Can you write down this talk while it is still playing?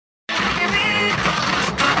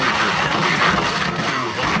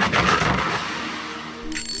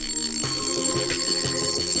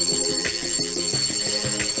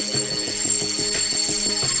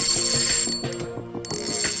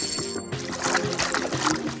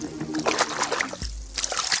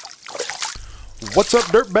What's up,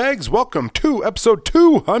 dirtbags? Welcome to episode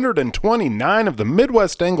 229 of the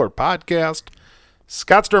Midwest Angler Podcast.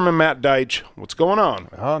 Scott Sturm and Matt Deitch. What's going on?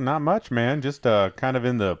 Oh, not much, man. Just kind of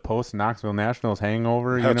in the post-Knoxville Nationals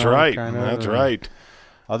hangover. That's right. That's right.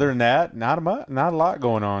 Other than that, not a lot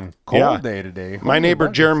going on. Cold day today. My neighbor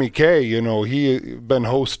Jeremy Kay, he been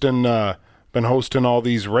hosting all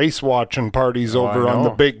these race watching parties over on the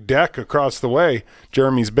big deck across the way,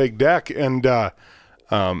 Jeremy's big deck, and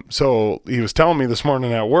so he was telling me this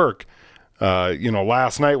morning at work,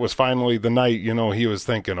 last night was finally the night, he was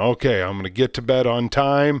thinking, okay, I'm going to get to bed on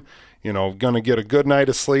time, going to get a good night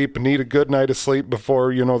of sleep, need a good night of sleep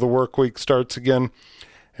before, the work week starts again.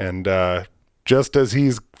 And just as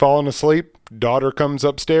he's falling asleep, daughter comes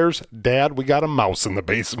upstairs. Dad, we got a mouse in the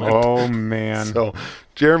basement. Oh, man. So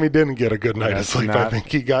Jeremy didn't get a good night of sleep. I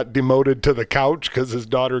think he got demoted to the couch because his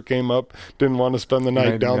daughter came up, didn't want to spend the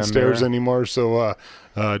night downstairs anymore. So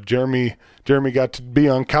Jeremy got to be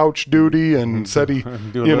on couch duty and said he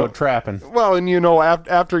do a little trapping. Well, and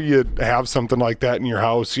after you have something like that in your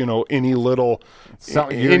house, any little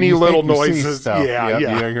noises,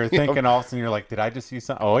 You're thinking all of a sudden, you're like, did I just see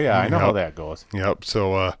something? Oh yeah, I know how that goes. Yep.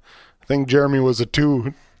 So I think Jeremy was a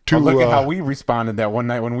two. Look at how we responded that one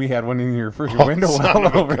night when we had one in your window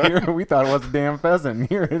well over here. We thought it was a damn pheasant. And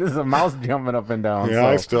here it is, a mouse jumping up and down. Yeah,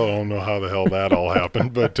 I still don't know how the hell that all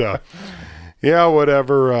happened, but yeah,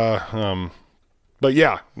 whatever. But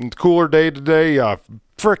yeah, cooler day today.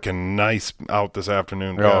 Freaking nice out this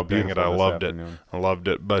afternoon. God dang it, I loved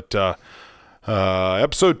it. But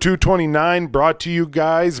episode 229 brought to you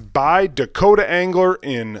guys by Dakota Angler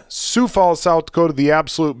in Sioux Falls, South Dakota, the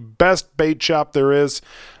absolute best bait shop there is.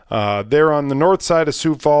 They're on the north side of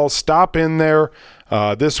Sioux Falls. Stop in there.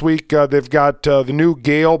 This week they've got the new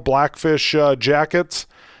Gale Blackfish jackets,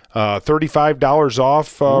 $35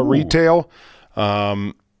 off retail.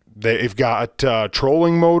 They've got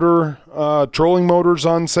trolling motors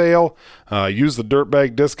on sale. Use the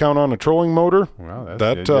dirtbag discount on a trolling motor. Wow,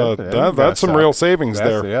 that's some real savings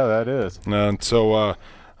there. Yeah, that is. And so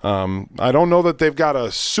I don't know that they've got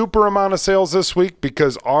a super amount of sales this week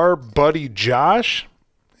because our buddy Josh,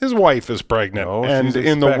 his wife is pregnant, and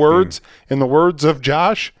in the words of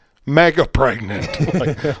Josh, mega pregnant.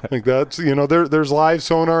 like that's there's live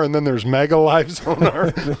sonar and then there's mega live sonar.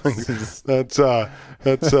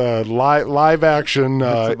 that's live action.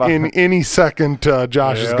 In any second,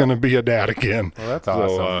 Josh is going to be a dad again. Well, that's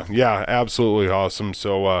awesome. So, yeah, absolutely awesome.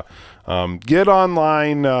 So get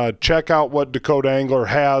online, check out what Dakota Angler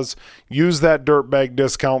has. Use that dirtbag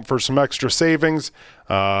discount for some extra savings,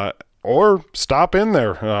 or stop in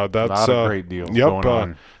there. That's a lot of great deals going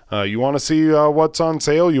on. You want to see what's on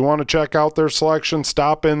sale, you want to check out their selection,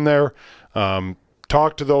 stop in there,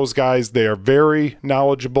 talk to those guys. They are very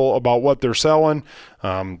knowledgeable about what they're selling.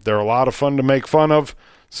 They're a lot of fun to make fun of.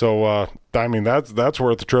 So, that's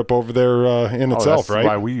worth the trip over there in itself, right? That's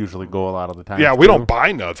why we usually go a lot of the time. Yeah, we don't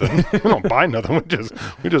buy nothing.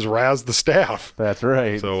 We just razz the staff. That's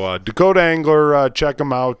right. So, Dakota Angler, check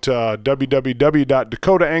them out,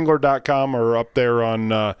 www.dakotaangler.com, or up there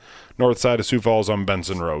on north side of Sioux Falls on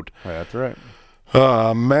Benson Road. That's right.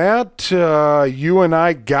 Matt, you and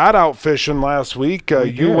I got out fishing last week.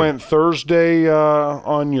 You went Thursday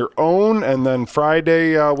on your own, and then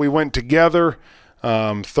Friday we went together.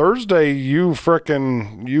 Thursday you put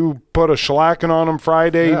a shellacking on them.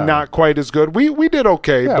 Friday, not quite as good. We did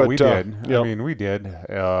okay. Yeah, but we did. Yep. I mean, we did.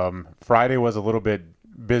 Friday was a little bit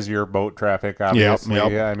busier boat traffic, obviously.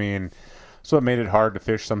 Yep. I mean, so it made it hard to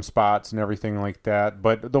fish some spots and everything like that.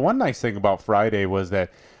 But the one nice thing about Friday was that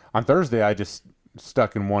on Thursday I just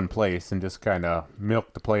stuck in one place and just kind of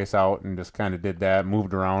milked the place out and just kind of did that,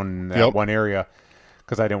 moved around in that one area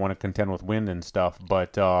because I didn't want to contend with wind and stuff.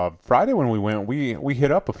 But Friday when we went, we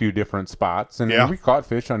hit up a few different spots, and we caught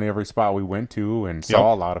fish on every spot we went to and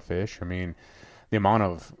saw a lot of fish. I mean, the amount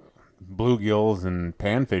of bluegills and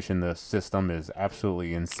panfish in the system is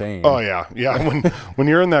absolutely insane. Oh yeah. When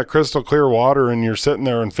you're in that crystal clear water and you're sitting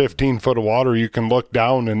there in 15 foot of water, you can look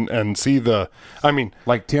down and see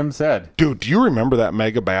like Tim said, dude, do you remember that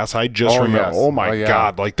mega bass? I just remember. Yes. Oh my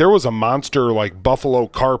God. Like there was a monster like buffalo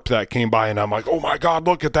carp that came by and I'm like, oh my God,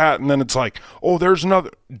 look at that. And then it's like, oh, there's another.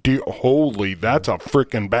 Holy, that's a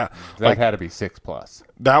freaking bass. That had to be 6+.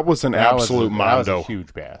 That was an absolute mondo. That was a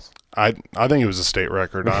huge bass. I think it was a state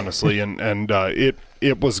record, honestly, and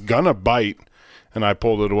it was gonna bite, and I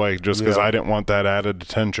pulled it away just because I didn't want that added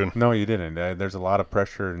attention. No, you didn't. There's a lot of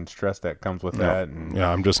pressure and stress that comes with that. And,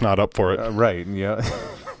 I'm just not up for it. Right. Yeah.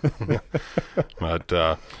 But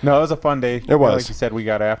no, it was a fun day. It was. Like you said, we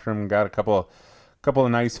got after him, got a couple couple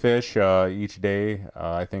of nice fish each day.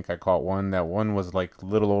 I think I caught one. That one was like a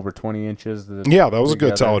little over 20 inches. Yeah, that was a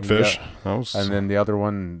good solid fish. Yeah. And then the other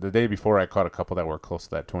one, the day before, I caught a couple that were close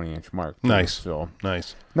to that 20-inch mark too. Nice. So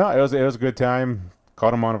nice. No, it was a good time.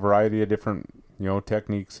 Caught them on a variety of different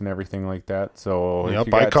techniques and everything like that. So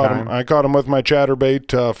yep, I caught him with my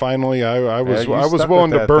chatterbait. Finally, I was willing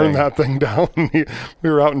to burn that thing down. We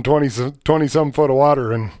were out in 20 some foot of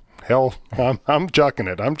water, and hell, I'm chucking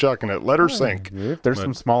it. Let her sink. If there's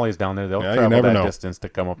some smallies down there, they'll travel that distance to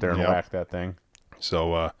come up there and whack that thing.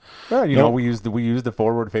 So, we used the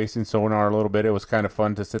forward-facing sonar a little bit. It was kind of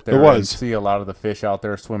fun to sit there and see a lot of the fish out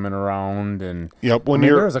there swimming around. And there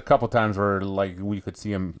was a couple times where like we could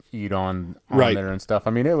see them eat on there and stuff.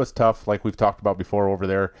 I mean, it was tough, like we've talked about before over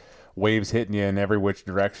there. Waves hitting you in every which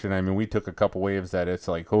direction. I mean, we took a couple waves that it's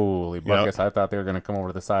like, holy buckets. I thought they were going to come over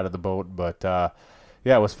to the side of the boat, but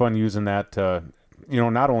it was fun using that to,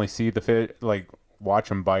 not only see the fish, like watch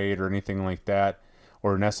them bite or anything like that,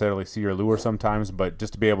 or necessarily see your lure sometimes, but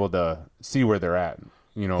just to be able to see where they're at,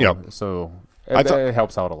 so it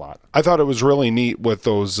helps out a lot. I thought it was really neat with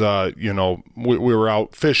those, we were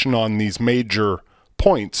out fishing on these major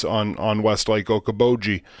points on West Lake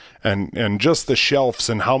Okoboji, and just the shelves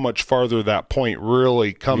and how much farther that point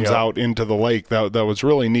really comes out into the lake. That was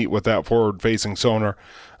really neat with that forward-facing sonar,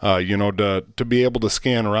 to be able to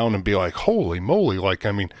scan around and be like, holy moly, like,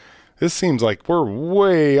 I mean, this seems like we're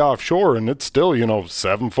way offshore, and it's still,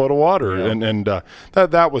 7 foot of water. Yeah. And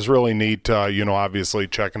that was really neat, obviously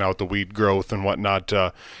checking out the weed growth and whatnot.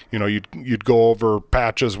 You'd go over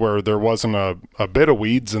patches where there wasn't a bit of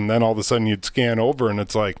weeds, and then all of a sudden you'd scan over, and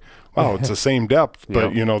it's like, wow, it's the same depth.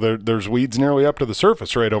 But, there's weeds nearly up to the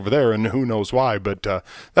surface right over there, and who knows why. But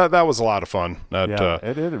that was a lot of fun.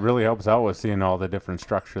 It really helps out with seeing all the different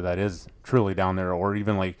structure that is truly down there, or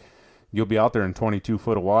even like, you'll be out there in 22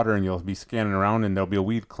 foot of water and you'll be scanning around and there'll be a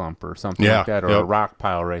weed clump or something like that, or a rock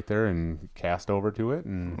pile right there, and cast over to it.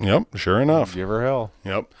 And sure enough. Give her hell.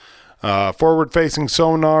 Yep. Forward-facing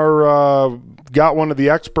sonar, got one of the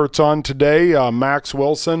experts on today, Max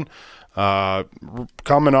Wilson,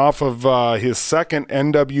 coming off of his second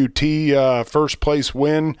NWT first place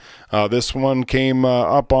win. This one came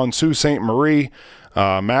up on Sault Ste. Marie.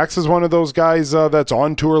 Max is one of those guys that's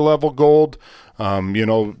on tour level gold.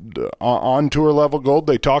 On tour level gold,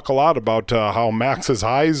 they talk a lot about how Max's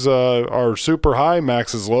highs are super high,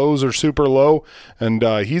 Max's lows are super low, and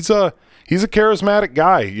he's a charismatic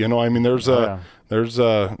guy. I mean,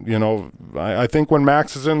 I think when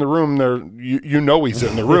Max is in the room, he's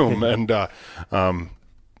in the room, and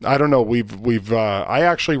I don't know. I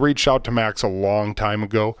actually reached out to Max a long time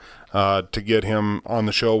ago to get him on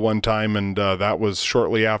the show one time, and that was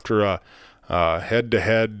shortly after a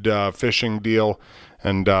head-to-head fishing deal,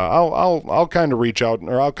 and I'll kind of reach out,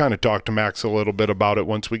 or I'll kind of talk to Max a little bit about it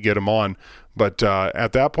once we get him on. But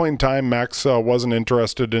at that point in time, Max wasn't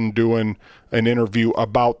interested in doing an interview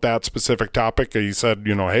about that specific topic. He said,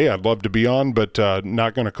 hey, I'd love to be on, but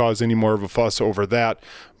not going to cause any more of a fuss over that.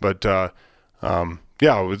 But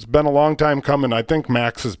it's been a long time coming. I think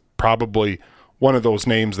Max is probably one of those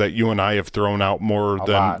names that you and I have thrown out more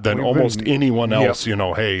than almost anyone else.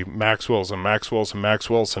 Hey, Max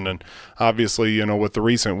Wilson. And obviously, with the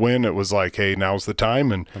recent win, it was like, hey, now's the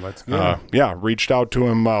time. And reached out to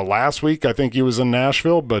him last week. I think he was in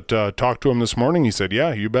Nashville, but talked to him this morning. He said,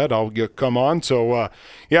 yeah, you bet, I'll come on. So,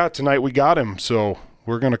 tonight we got him. So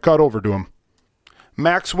we're going to cut over to him.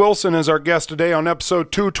 Max Wilson is our guest today on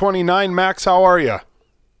episode 229. Max, how are you?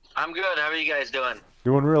 I'm good. How are you guys doing?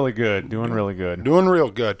 Doing really good. Doing real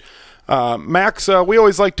good. Max, we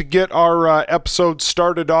always like to get our episodes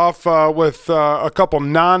started off with a couple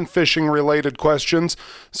non-fishing related questions.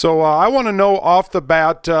 So I want to know off the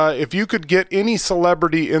bat, if you could get any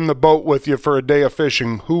celebrity in the boat with you for a day of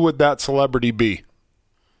fishing, who would that celebrity be?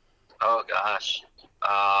 Oh, gosh.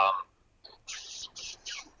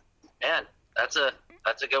 Man, that's a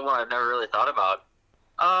good one I've never really thought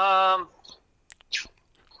about.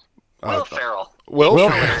 Will Ferrell. Will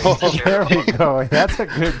Ferrell. There we go. That's a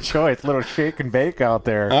good choice. A little shake and bake out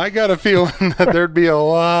there. I got a feeling that there'd be a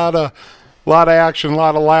lot of action, a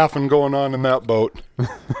lot of laughing going on in that boat.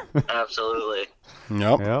 Absolutely.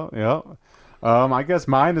 Yep. I guess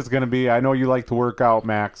mine is going to be, I know you like to work out,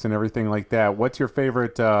 Max, and everything like that. What's your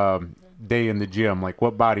favorite day in the gym? Like,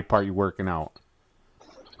 what body part you working out?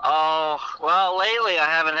 Oh, well, lately I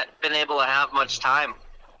haven't been able to have much time.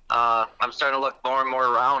 I'm starting to look more and more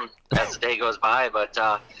around as the day goes by, but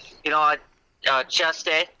chest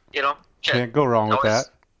day, can't go wrong with that.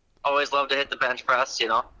 Always love to hit the bench press,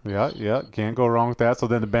 Yeah, can't go wrong with that. So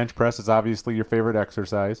then the bench press is obviously your favorite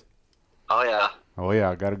exercise. Oh yeah. Oh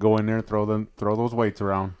yeah, got to go in there and throw those weights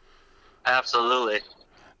around. Absolutely.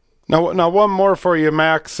 Oh. Now one more for you,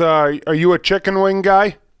 Max. Are you a chicken wing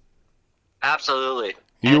guy? Absolutely.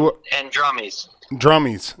 You and drummies.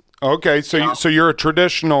 Drummies. Okay, so Yeah. so you're a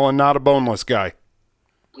traditional and not a boneless guy.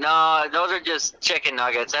 No, those are just chicken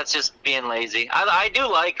nuggets. That's just being lazy. I do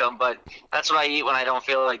like them, but that's what I eat when I don't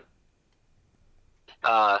feel like.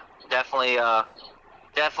 Definitely. I'd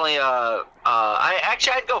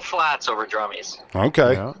go flats over drummies.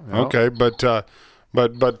 Okay. Yeah. Okay, but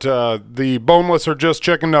the boneless are just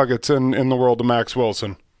chicken nuggets in the world of Max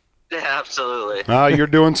Wilson. Yeah, absolutely. You're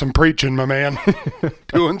doing some preaching, my man.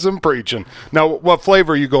 Doing some preaching. Now, what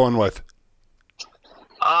flavor are you going with?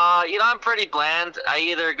 I'm pretty bland. I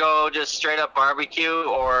either go just straight up barbecue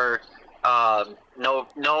or no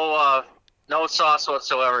sauce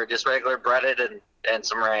whatsoever, just regular breaded and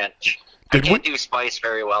some ranch. I can't do spice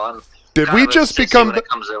very well. Did we just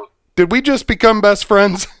become best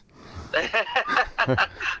friends?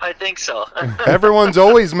 I think so. Everyone's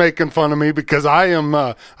always making fun of me because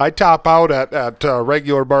I top out at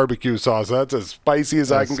regular barbecue sauce. That's as spicy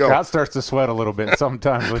as I can go. Scott starts to sweat a little bit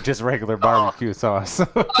sometimes with just regular barbecue sauce.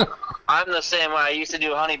 I'm the same way. I used to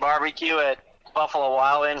do honey barbecue at Buffalo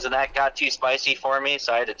Wild Wings, and that got too spicy for me,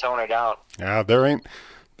 so I had to tone it down. Yeah, there ain't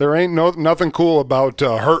nothing cool about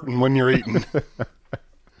hurting when you're eating.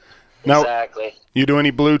 Now, exactly. You do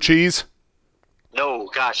any blue cheese? No,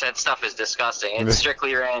 gosh, that stuff is disgusting. It's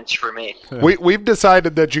strictly ranch for me. We've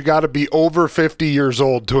decided that you got to be over 50 years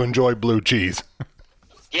old to enjoy blue cheese.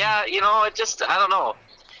 Yeah, I don't know.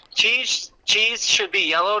 Cheese should be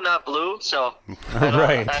yellow, not blue. So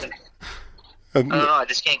right. I don't know. I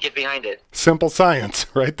just can't get behind it. Simple science,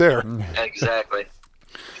 right there. Exactly.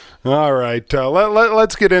 All right,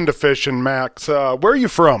 let's get into fishing, Max. Where are you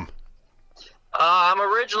from? I'm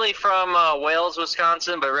originally from Wales,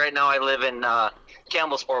 Wisconsin, but right now I live in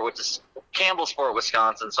Campbellsport,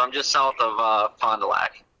 Wisconsin. So I'm just south of Fond du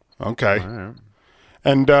Lac. Okay. Right.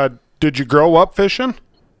 And did you grow up fishing?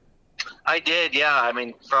 I did, yeah. I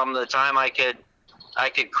mean, from the time I could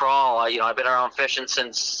crawl, I've been around fishing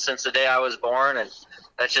since the day I was born, and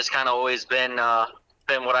that's just kind of always been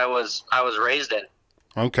what I was raised in.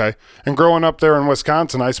 Okay. And growing up there in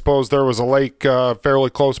Wisconsin, I suppose there was a lake fairly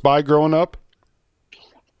close by growing up?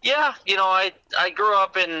 Yeah, I grew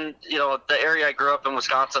up in, the area I grew up in,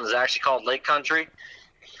 Wisconsin, is actually called Lake Country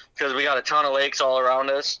because we got a ton of lakes all around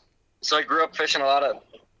us. So I grew up fishing a lot of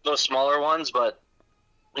those smaller ones, but,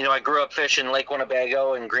 I grew up fishing Lake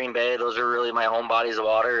Winnebago and Green Bay. Those are really my home bodies of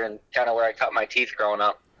water and kind of where I cut my teeth growing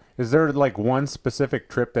up. Is there like one specific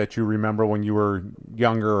trip that you remember when you were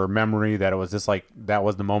younger or memory that it was just like that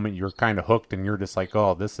was the moment you were kind of hooked and you're just like,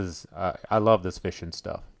 oh, this is I love this fishing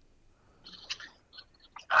stuff?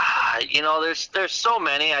 There's so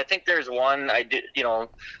many. I think there's one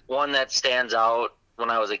one that stands out when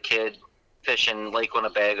I was a kid fishing Lake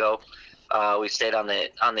Winnebago. We stayed on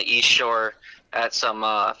the east shore at some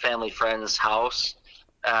family friend's house,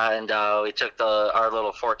 and we took our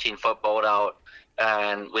little 14-foot boat out,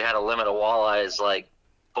 and we had a limit of walleyes, like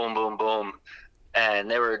boom, boom, boom, and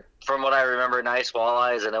they were, from what I remember, nice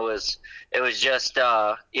walleyes, and it was just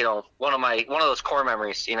one of those core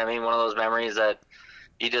memories. You know what I mean? One of those memories that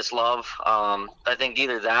you just love. I think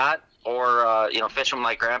either that or fishing with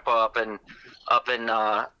my grandpa up in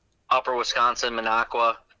upper Wisconsin,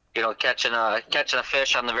 Minocqua. Catching a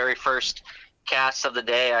fish on the very first cast of the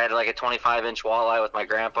day. I had like a 25-inch walleye with my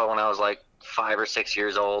grandpa when I was like 5 or 6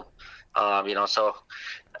 years old. So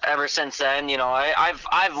ever since then,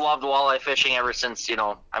 I've loved walleye fishing ever since. That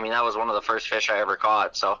was one of the first fish I ever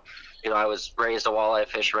caught. So. I was raised a walleye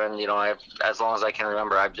fisherman. As long as I can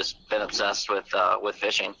remember, I've just been obsessed with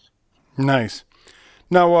fishing. Nice.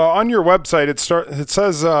 Now, on your website, it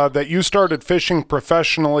says that you started fishing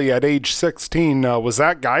professionally at age 16. Was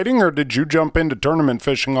that guiding, or did you jump into tournament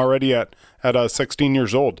fishing already at 16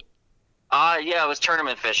 years old? Yeah, it was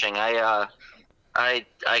tournament fishing. I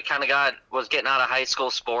kind of was getting out of high school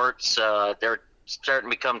sports. They're starting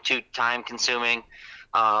to become too time consuming.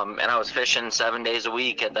 And I was fishing 7 days a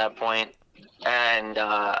week at that point. And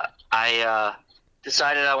I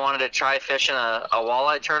decided I wanted to try fishing a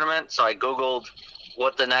walleye tournament. So I Googled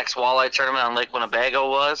what the next walleye tournament on Lake Winnebago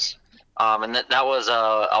was. And that was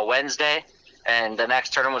a Wednesday. And the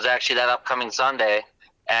next tournament was actually that upcoming Sunday.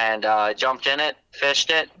 And I jumped in it, fished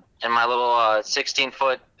it in my little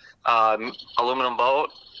 16-foot aluminum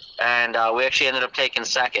boat. And we actually ended up taking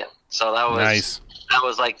second. So that was nice. That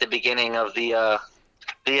was like the beginning of the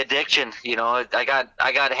addiction.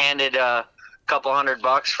 I got handed a couple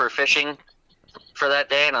 $100 for fishing for that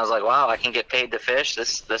day, and I was like, wow, I can get paid to fish.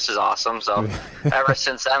 This is awesome. So ever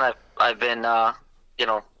since then, I've been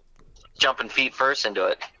jumping feet first into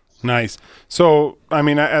it. Nice. So, I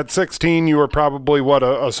mean, at 16, you were probably, what,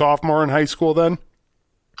 a sophomore in high school then?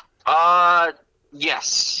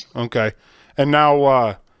 Yes. Okay. And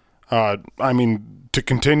now, I mean, to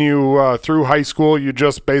continue through high school, you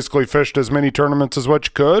just basically fished as many tournaments as what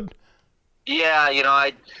you could? Yeah,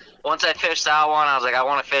 once I fished that one, I was like, I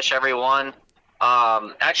want to fish every one.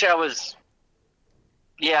 Actually, I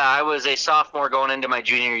was a sophomore going into my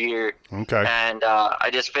junior year. Okay. And I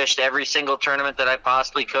just fished every single tournament that I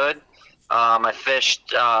possibly could. I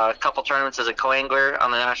fished a couple tournaments as a co-angler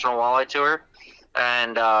on the National Walleye Tour.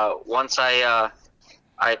 And once I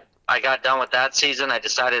got done with that season, I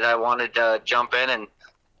decided I wanted to jump in and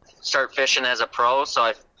start fishing as a pro.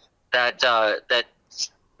 So that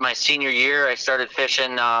my senior year, I started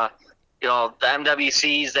fishing, the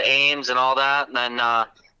MWCs, the AIMs, and all that. And then I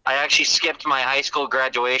actually skipped my high school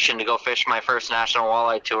graduation to go fish my first National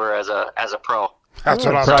Walleye Tour as a pro. That's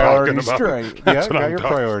what I'm talking about. Straight. Yeah, got your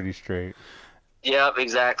priorities straight. Yep,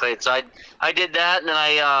 exactly. So I did that, and then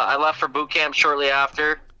I left for boot camp shortly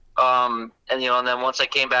after. And then once I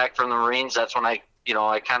came back from the Marines, that's when I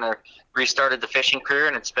kind of restarted the fishing career,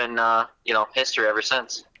 and it's been history ever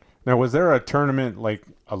since. Now, was there a tournament, like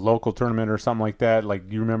a local tournament or something like that? Like,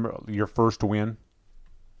 do you remember your first win?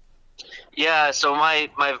 Yeah, so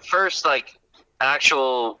my first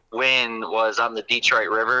actual win was on the Detroit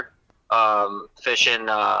River, fishing.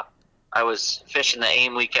 I was fishing the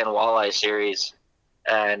AIM Weekend Walleye Series,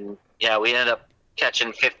 and yeah, we ended up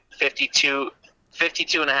catching 52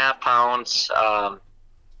 and a half pounds.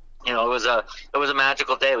 It was a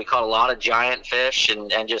magical day. We caught a lot of giant fish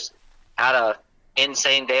and just had a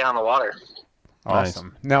insane day on the water.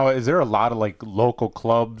 Awesome. Nice. Now, is there a lot of local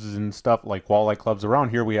clubs and stuff, like walleye clubs around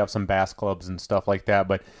here? We have some bass clubs and stuff like that,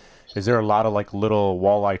 but is there a lot of little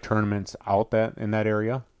walleye tournaments out in that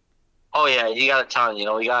area? Oh yeah, you got a ton.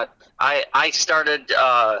 I started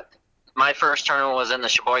my first tournament was in the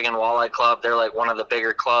Sheboygan Walleye Club. They're one of the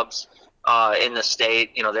bigger clubs in the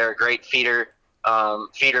state. They're a great feeder club,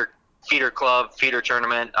 feeder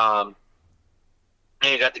tournament.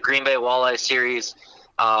 You got the Green Bay Walleye Series.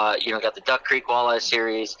 Got the Duck Creek Walleye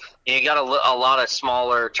Series. You got a lot of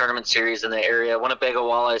smaller tournament series in the area. Winnebago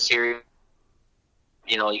Walleye Series.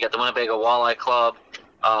 You got the Winnebago Walleye Club.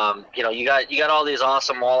 You got all these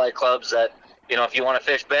awesome walleye clubs that, if you want to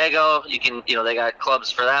fish Bago, you can, they got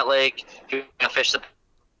clubs for that lake. If you want to fish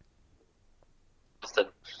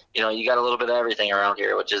you got a little bit of everything around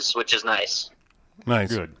here, which is nice.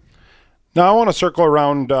 Nice. Good. Now I want to circle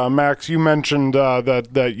around, Max. You mentioned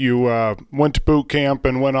that you went to boot camp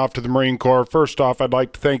and went off to the Marine Corps. First off, I'd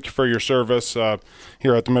like to thank you for your service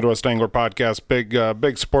here at the Midwest Angler Podcast.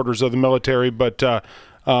 Big supporters of the military. But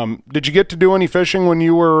did you get to do any fishing when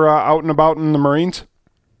you were out and about in the Marines?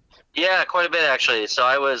 Yeah, quite a bit actually. So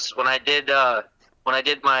I was when I did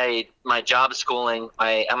my job schooling,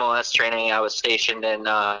 my MOS training. I was stationed in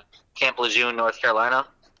Camp Lejeune, North Carolina,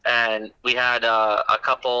 and we had a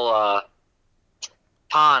couple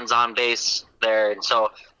ponds on base there, and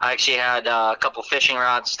so I actually had a couple fishing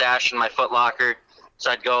rods stashed in my foot locker.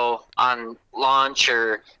 So I'd go on lunch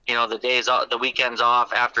or the weekends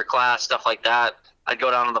off after class, stuff like that. I'd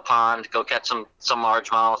go down to the pond, go catch some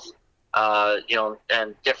largemouth,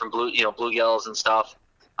 and different bluegills and stuff.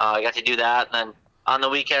 I got to do that, and then on the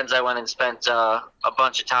weekends I went and spent a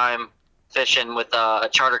bunch of time fishing with a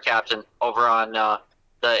charter captain over on the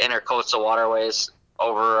intercoastal waterways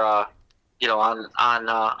over on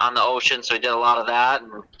the ocean. So we did a lot of that,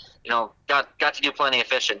 and got to do plenty of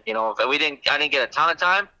fishing. I didn't get a ton of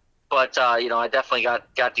time, but I definitely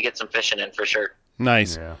got to get some fishing in for sure.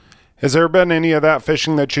 Nice. Yeah. Has there been any of that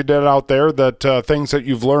fishing that you did out there, that things that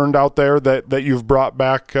you've learned out there that you've brought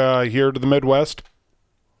back here to the Midwest?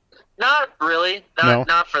 Not really,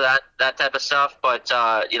 not for that type of stuff, but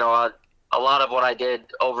a lot of what I did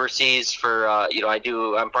overseas for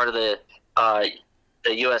I'm part of the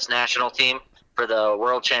U.S. national team for the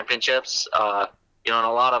World Championships. And a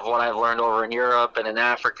lot of what I've learned over in Europe and in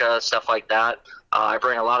Africa, stuff like that. I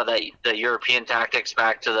bring a lot of the European tactics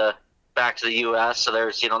back to the U.S. So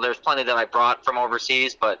there's plenty that I brought from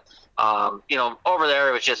overseas, but over there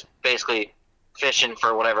it was just basically fishing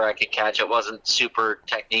for whatever I could catch. It wasn't super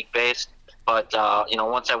technique based, but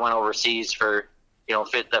once I went overseas for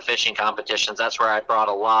the fishing competitions, that's where I brought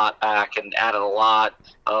a lot back and added a lot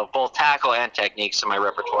of both tackle and techniques to my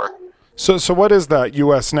repertoire. So what is that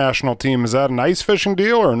U.S. national team? Is that an ice fishing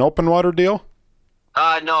deal or an open water deal?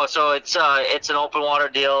 No, so it's an open water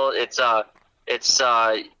deal. It's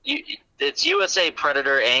USA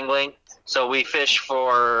Predator Angling. So we fish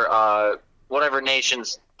for whatever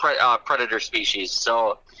nation's predator species.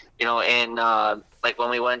 So in like when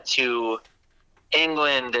we went to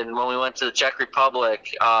England and when we went to the Czech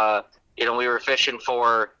Republic, we were fishing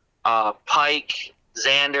for pike,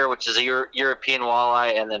 zander, which is a European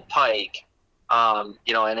walleye, and then pike. And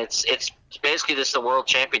it's basically just the world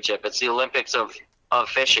championship. It's the Olympics of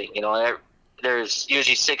fishing. There's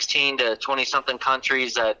usually 16 to 20 something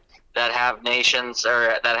countries that have nations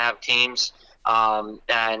or that have teams. And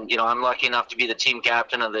I'm lucky enough to be the team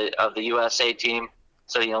captain of the USA team.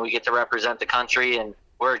 So we get to represent the country, and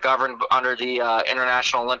we're governed under the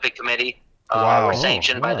International Olympic Committee. Wow. We're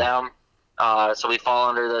sanctioned by them. So we fall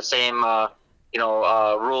under the same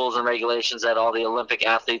rules and regulations that all the Olympic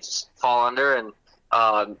athletes fall under, and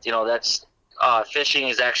that's fishing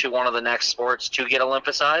is actually one of the next sports to get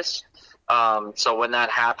Olympicized. So when that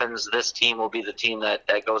happens, this team will be the team that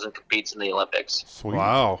goes and competes in the Olympics. Sweet.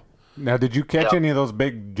 Wow. Now, did you catch any of those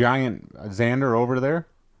big giant zander over there?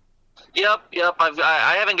 Yep.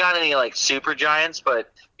 I haven't got any like super giants,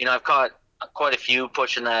 but I've caught quite a few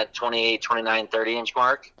pushing that 28, 29, 30-inch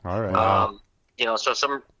mark. All right. So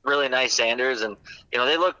some really nice zanders, and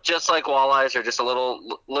they look just like walleyes. They're just a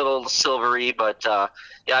little silvery, but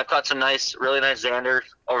I've caught some really nice zander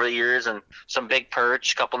over the years, and some big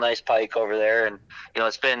perch, a couple nice pike over there, and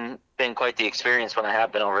it's been quite the experience when I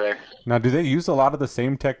have been over there. Now, do they use a lot of the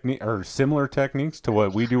same technique or similar techniques to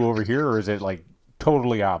what we do over here, or is it like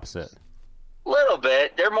totally opposite? A little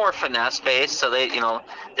bit. They're more finesse based, so they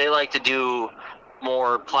like to do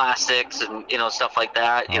more plastics and stuff like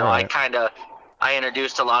that. Right. I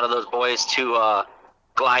introduced a lot of those boys to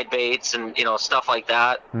glide baits and stuff like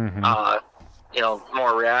that. Mm-hmm.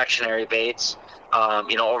 More reactionary baits.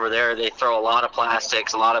 Over there they throw a lot of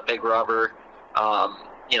plastics, a lot of big rubber,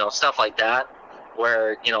 stuff like that.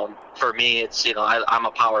 Where for me it's I'm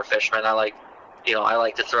a power fisherman. I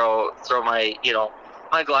like to throw my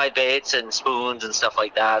my glide baits and spoons and stuff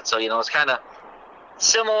like that. So it's kind of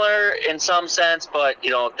similar in some sense, but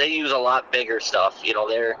they use a lot bigger stuff.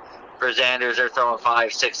 For zanders, they're throwing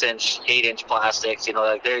 5, 6 inch, 8 inch plastics.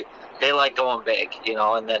 Like they like going big.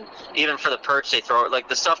 And then even for the perch, they throw like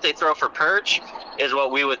the stuff they throw for perch is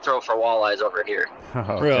what we would throw for walleyes over here.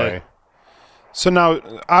 Okay. Really? So now,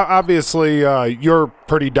 obviously, you're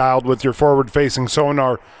pretty dialed with your forward-facing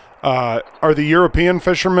sonar. Are the European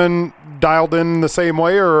fishermen dialed in the same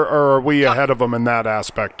way, or are we ahead of them in that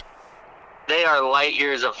aspect? They are light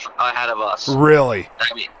years ahead of us. Really?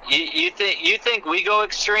 I mean, you think we go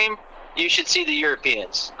extreme? You should see the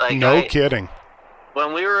Europeans. Like, no kidding.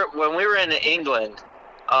 When we were in England,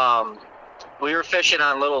 we were fishing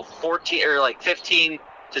on little 14 or like 15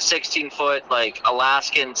 to 16 foot like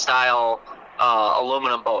Alaskan style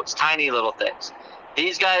aluminum boats, tiny little things.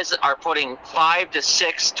 These guys are putting 5 to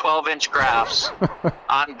 6 12-inch graphs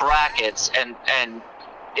on brackets and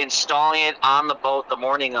installing it on the boat the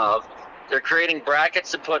morning of. They're creating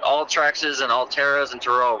brackets to put Altrexes and Alteras and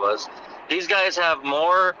Tarovas. These guys have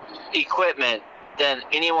more equipment than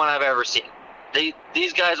anyone I've ever seen.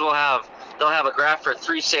 These guys they'll have a graph for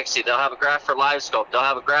 360, they'll have a graph for live scope, they'll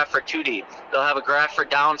have a graph for 2D, they'll have a graph for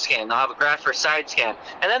down scan, they'll have a graph for side scan,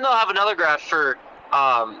 and then they'll have another graph for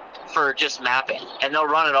just mapping, and they'll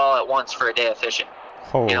run it all at once for a day of fishing.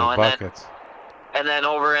 Holy buckets. And then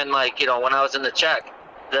over in when I was in the Czech,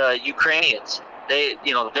 the Ukrainians,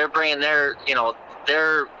 they're bringing their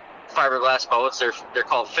fiberglass boats. They're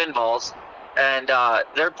called fin balls, and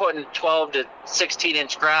they're putting 12 to 16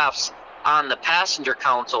 inch graphs on the passenger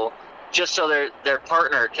console just so their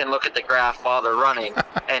partner can look at the graph while they're running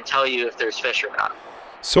and tell you if there's fish or not.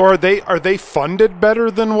 So are they funded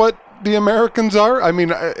better than what the Americans are? I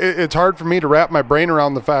mean, it's hard for me to wrap my brain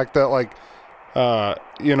around the fact that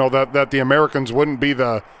that the Americans wouldn't be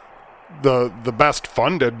the best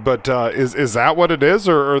funded, but is that what it is,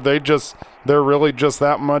 or are they're really just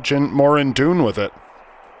that much more in tune with it?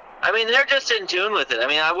 I mean, they're just in tune with it. I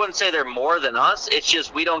mean, I wouldn't say they're more than us. It's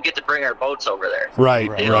just we don't get to bring our boats over there. Right.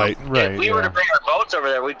 If we were to bring our boats over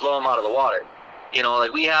there, we'd blow them out of the water.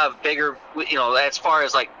 We have bigger, as far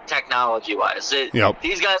as like technology wise,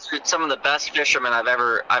 these guys are some of the best fishermen I've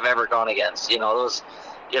ever gone against.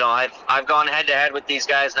 I've gone head to head with these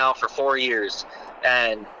guys now for 4 years,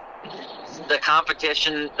 and the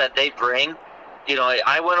competition that they bring,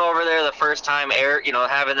 I went over there the first time,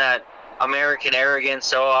 having that American arrogance.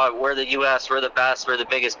 So we're the U.S., we're the best, we're the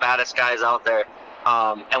biggest, baddest guys out there,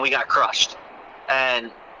 and we got crushed.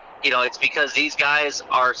 And it's because these guys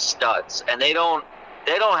are studs, and they don't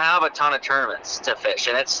have a ton of tournaments to fish,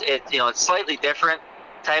 and it's slightly different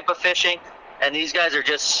type of fishing, and these guys are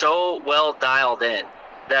just so well dialed in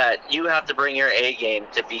that you have to bring your A game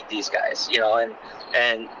to beat these guys,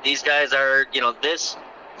 and these guys are, this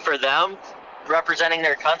for them representing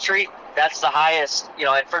their country, that's the highest,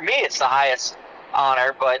 and for me it's the highest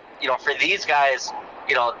honor. But for these guys,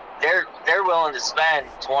 they're willing to spend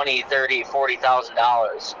 $20, $30,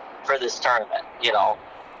 $40,000 for this tournament.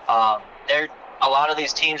 They're a lot of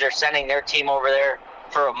these teams are sending their team over there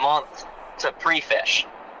for a month to pre-fish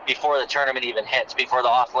before the tournament even hits, before the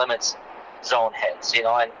off-limits zone hits.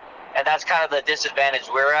 And that's kind of the disadvantage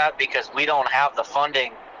we're at, because we don't have the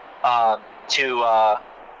funding or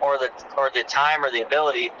the time or the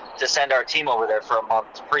ability to send our team over there for a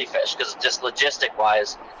month to pre-fish, because just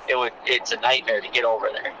logistic-wise, it's a nightmare to get over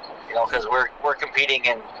there. Because we're competing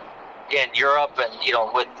in Europe, and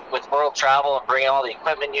with world travel and bringing all the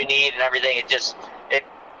equipment you need and everything.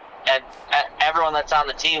 And everyone that's on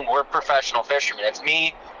the team, we're professional fishermen. It's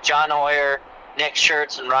me, John Hoyer, Nick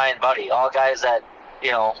Schertz, and Ryan Buddy, all guys that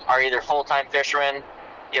are either full-time fishermen.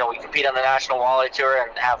 We compete on the National Walleye Tour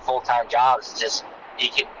and have full-time jobs. It's just you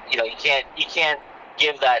can't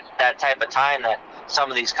give that type of time that some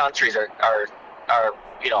of these countries are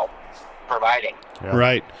providing. Yeah.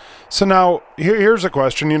 Right. So now here's a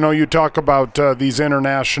question. You talk about these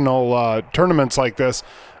international tournaments like this.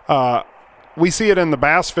 We see it in the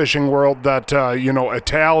bass fishing world that,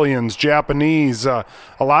 Italians, Japanese, a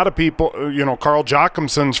lot of people, Carl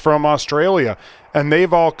Jocumson's from Australia, and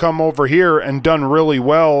they've all come over here and done really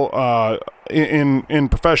well in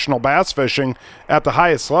professional bass fishing at the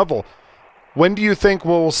highest level. When do you think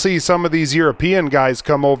we'll see some of these European guys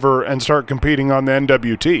come over and start competing on the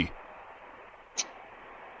NWT?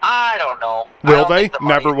 I don't know. Will they?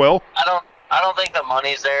 Never will? I don't think the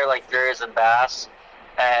money's there like there is in bass.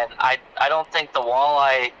 And I don't think the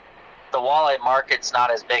walleye market's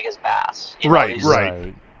not as big as bass. Right.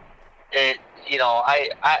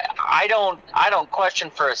 I don't question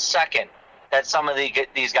for a second that some of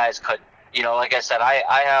these guys couldn't. Like I said,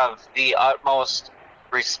 I have the utmost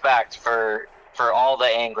respect for all the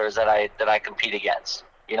anglers that I compete against.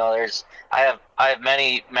 I have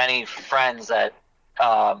many friends that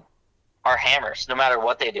are hammers no matter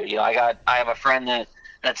what they do. I have a friend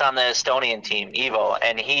that's on the Estonian team, Evo,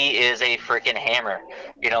 and he is a freaking hammer.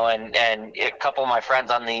 And a couple of my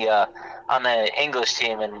friends on the English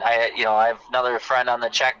team, and I have another friend on the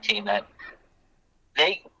Czech team that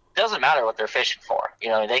doesn't matter what they're fishing for.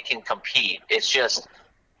 They can compete. It's just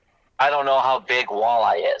I don't know how big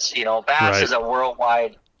walleye is. Bass is a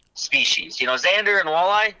worldwide species. Zander and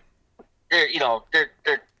walleye,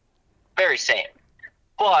 they're very same.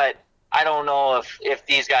 But I don't know if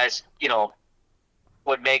these guys,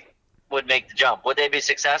 would make the jump. Would they be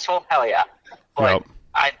successful? Hell yeah. But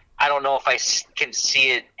I don't know if I can see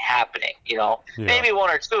it happening. Maybe one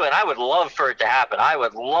or two, and I would love for it to happen. I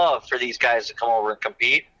would love for these guys to come over and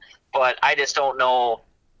compete, but I just don't know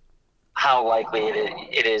how likely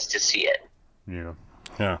it is to see it.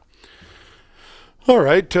 Yeah. All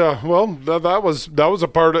right. Well, that was a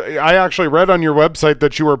part of. I actually read on your website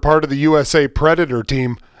that you were part of the USA Predator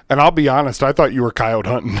team. And I'll be honest, I thought you were coyote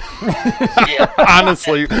hunting. Yeah.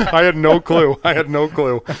 Honestly, I had no clue.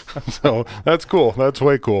 So that's cool. That's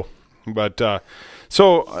way cool. But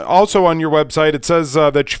so also on your website, it says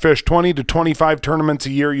that you fish 20 to 25 tournaments a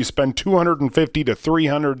year. You spend 250 to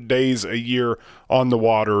 300 days a year on the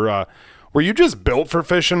water. Were you just built for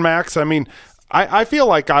fishing, Max? I mean, I feel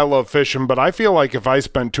like I love fishing, but I feel like if I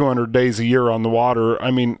spent 200 days a year on the water,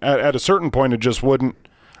 I mean, at a certain point, it just wouldn't.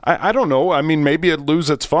 I don't know. I mean, maybe it'd lose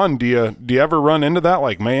its fun. Do you ever run into that?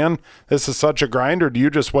 Like, man, this is such a grind, or do you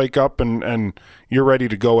just wake up and you're ready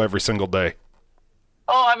to go every single day?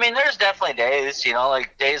 Oh, I mean, there's definitely days,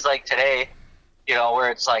 like days like today, where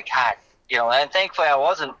it's like hot, and thankfully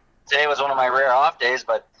today was one of my rare off days,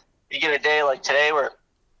 but you get a day like today where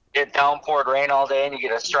it downpoured rain all day and you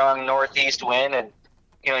get a strong northeast wind and,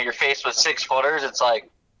 you're faced with 6-footers. It's like,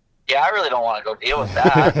 yeah, I really don't want to go deal with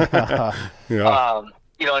that. Yeah.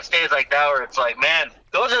 It's days like that where it's like, man,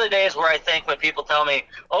 those are the days where I think when people tell me,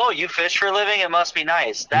 oh, you fish for a living, it must be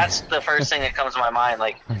nice. That's the first thing that comes to my mind.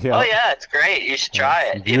 Like, oh, yeah, it's great. You should try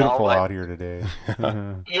it. Beautiful out here today.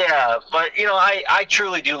 Yeah, but, I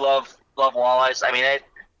truly do love walleyes. I mean,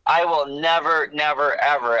 I will never,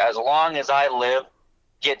 ever, as long as I live,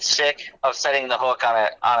 get sick of setting the hook on a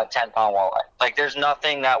 10-pound walleye. Like, there's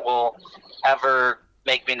nothing that will ever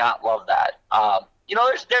make me not love that.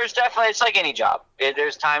 There's definitely, it's like any job.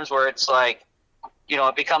 There's times where it's like,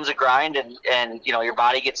 it becomes a grind and your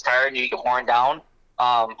body gets tired and you get worn down.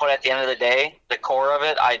 But at the end of the day, the core of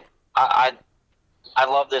it, I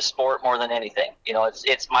love this sport more than anything.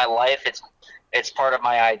 It's my life. It's part of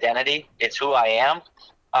my identity. It's who I am.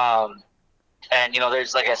 And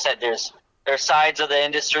there's, like I said, there's sides of the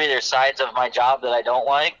industry, there's sides of my job that I don't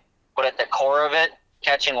like, but at the core of it,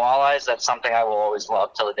 catching walleyes, that's something I will always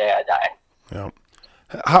love till the day I die. Yeah.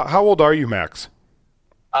 How old are you, Max?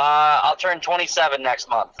 I'll turn 27 next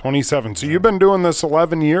month. 27. So you've been doing this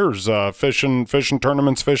 11 years, fishing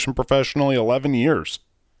tournaments, fishing professionally, 11 years.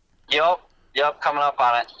 Yep, coming up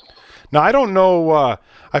on it. Now, I don't know,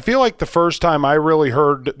 I feel like the first time I really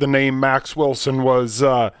heard the name Max Wilson was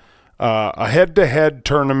a head-to-head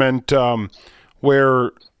tournament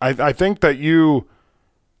where I think that you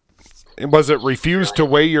refused to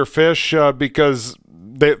weigh your fish because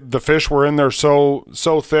the fish were in there so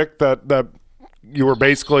thick that you were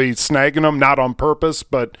basically snagging them, not on purpose,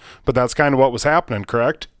 but that's kind of what was happening,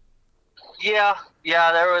 correct? Yeah,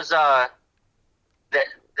 there was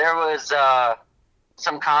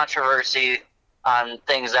some controversy on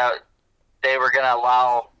things that they were going to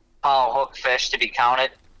allow hollow hook fish to be counted,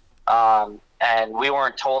 and we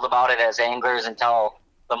weren't told about it as anglers until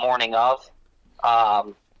the morning of,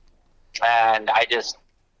 and I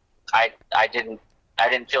didn't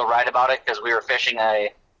feel right about it because we were fishing a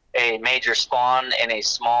major spawn in a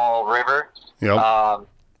small river. Yep.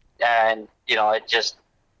 And it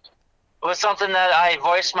was something that I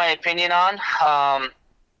voiced my opinion on,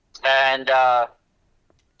 and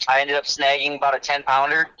I ended up snagging about a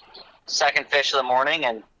 10-pounder, second fish of the morning,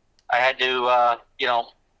 and I had to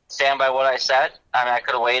stand by what I said. I mean, I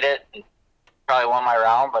could have weighed it and probably won my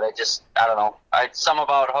round, but I don't know. Something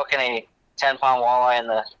about hooking a 10-pound walleye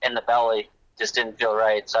in the belly just didn't feel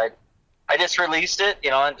right. So I just released it,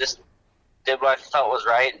 and just did what I felt was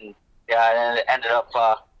right, and it ended up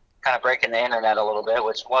kind of breaking the internet a little bit,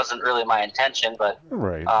 which wasn't really my intention, but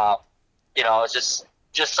right. It's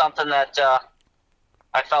just something that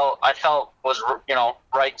I felt was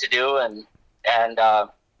right to do, and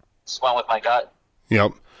just went with my gut.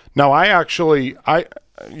 Yep. Now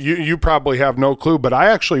you probably have no clue, but I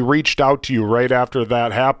actually reached out to you right after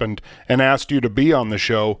that happened and asked you to be on the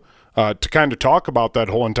show to kind of talk about that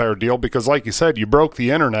whole entire deal, because like you said, you broke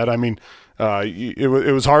the internet. I mean,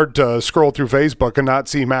 it was hard to scroll through Facebook and not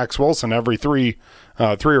see Max Wilson every three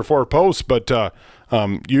or four posts, but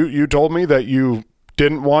you told me that you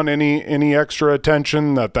didn't want any extra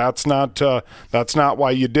attention, that's not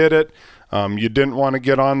why you did it. You didn't want to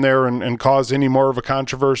get on there and cause any more of a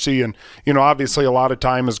controversy. And, obviously a lot of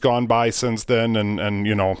time has gone by since then, and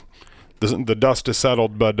the dust is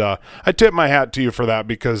settled. But I tip my hat to you for that,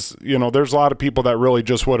 because, there's a lot of people that really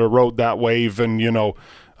just would have rode that wave and,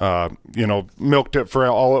 milked it for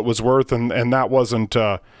all it was worth. And that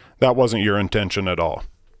wasn't your intention at all.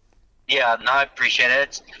 Yeah, no, I appreciate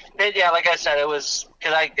it. Like I said, it was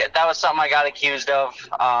because that was something I got accused of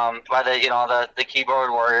by the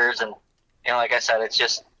keyboard warriors, and like I said, it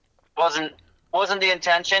just wasn't the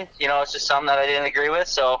intention. It's just something that I didn't agree with.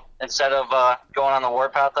 So instead of going on the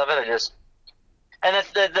warpath of it, and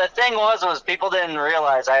the thing was people didn't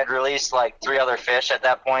realize I had released like 3 other fish at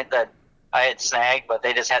that point that I had snagged, but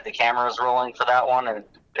they just had the cameras rolling for that one, and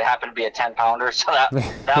it happened to be a 10-pounder, so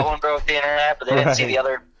that one broke the internet. But they didn't see the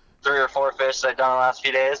other 3 or 4 fish that I'd done the last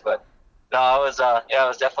few days. But no, it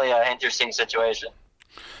was definitely an interesting situation.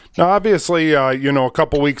 Now, obviously, a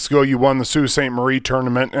couple weeks ago you won the Sault Ste. Marie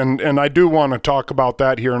tournament, and I do want to talk about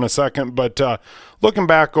that here in a second. But looking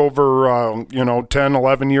back over, 10,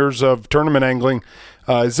 11 years of tournament angling,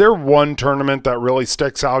 is there one tournament that really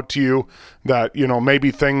sticks out to you that,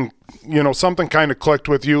 maybe something kind of clicked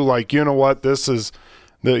with you, like, what, this is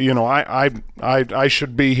I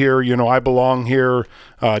should be here, I belong here.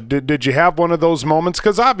 Did you have one of those moments?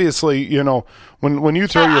 Because obviously, when you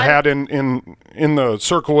throw your hat in the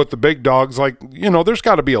circle with the big dogs, like, there's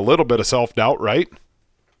got to be a little bit of self-doubt, right?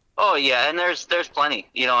 Oh yeah, and there's plenty,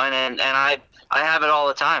 and I have it all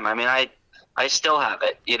the time. I mean, I still have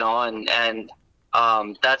it, and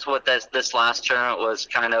that's what this last tournament was,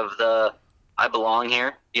 kind of the I belong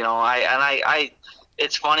here,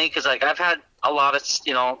 it's funny because like I've had a lot of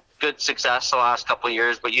good success the last couple of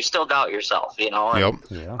years, but you still doubt yourself, and, Yep.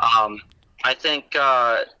 Yeah. I think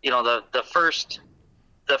the first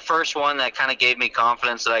one that kind of gave me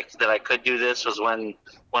confidence that I could do this was when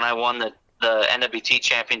I won the NWT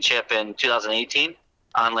championship in 2018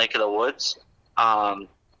 on Lake of the Woods.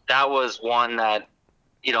 That was one that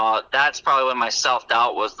that's probably when my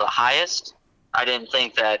self-doubt was the highest. I didn't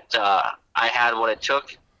think that I had what it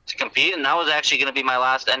took to compete, and that was actually going to be my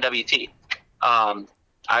last NWT.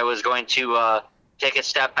 I was going to take a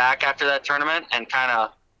step back after that tournament and kind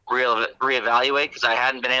of reevaluate, because I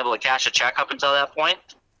hadn't been able to cash a check up until that point.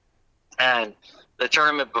 And the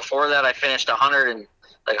tournament before that, I finished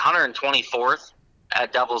 124th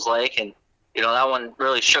at Devil's Lake, and that one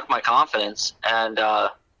really shook my confidence. And I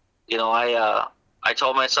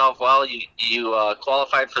told myself, well, you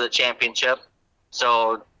qualified for the championship.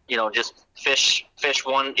 So, just fish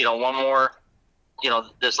one, one more,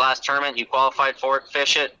 this last tournament, you qualified for it,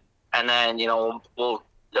 fish it, and then, we'll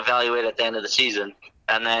evaluate at the end of the season.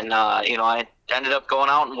 And then, I ended up going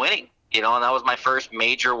out and winning, and that was my first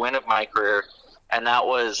major win of my career. And that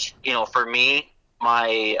was, for me,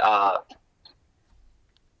 my,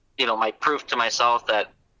 my proof to myself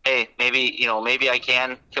that, hey, maybe I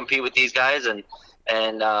can compete with these guys, and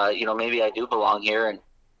maybe I do belong here. And,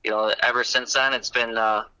 ever since then, it's been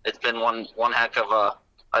one heck of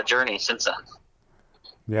a journey since then.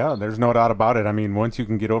 Yeah, there's no doubt about it. I mean, once you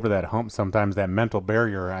can get over that hump, sometimes that mental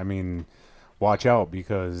barrier, I mean, watch out,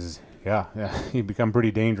 because yeah, you become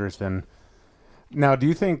pretty dangerous then. Now, do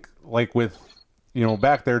you think, like, with,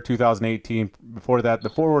 back there 2018, before that, the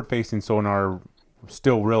forward-facing sonar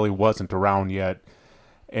still really wasn't around yet?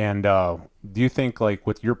 And do you think, like,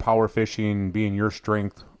 with your power fishing being your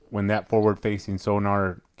strength, when that forward-facing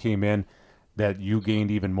sonar came in, that you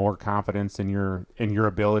gained even more confidence in your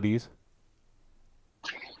abilities?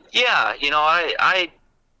 Yeah,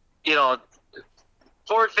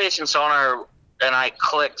 forward-facing sonar and I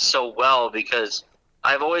clicked so well because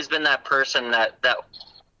I've always been that person that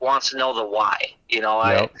wants to know the why.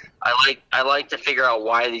 Yep. I like to figure out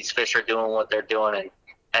why these fish are doing what they're doing,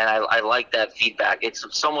 and I like that feedback. It's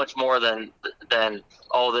so much more than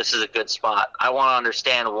oh, this is a good spot. I want to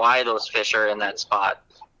understand why those fish are in that spot,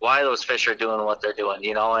 why those fish are doing what they're doing.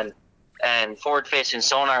 And forward-facing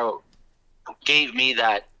sonar gave me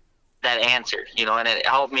that answer, and it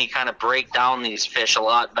helped me kind of break down these fish a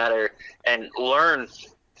lot better and learn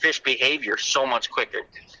fish behavior so much quicker,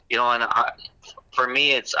 and for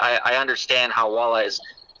me, I understand how walleyes,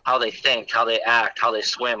 how they think, how they act, how they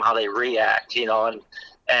swim, how they react,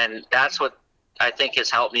 and that's what I think has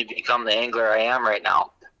helped me become the angler I am right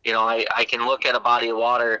now. I can look at a body of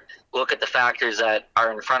water, look at the factors that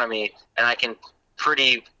are in front of me, and I can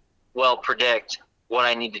pretty well predict what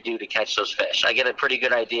I need to do to catch those fish. I get a pretty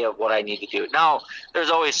good idea of what I need to do. Now, there's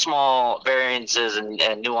always small variances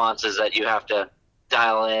and nuances that you have to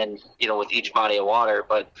dial in, with each body of water.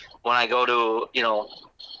 But when I go to,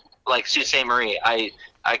 like Sault Ste. Marie, I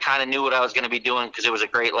kind of knew what I was going to be doing because it was a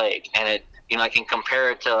great lake. And it, I can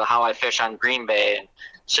compare it to how I fish on Green Bay and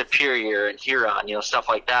Superior and Huron, stuff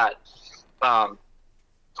like that. And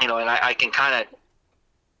I can kind of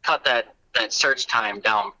cut that search time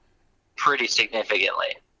down pretty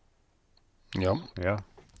significantly. Yep. Yeah.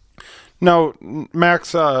 Now,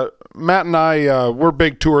 Max, Matt and I, we're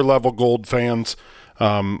big tour level gold fans.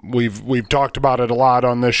 We've talked about it a lot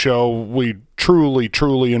on this show. We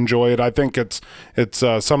truly enjoy it. I think it's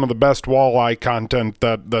some of the best walleye content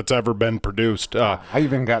that's ever been produced. I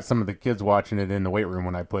even got some of the kids watching it in the weight room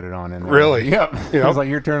when I put it on. And really? Yep. I was like,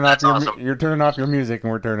 you're turning off your music,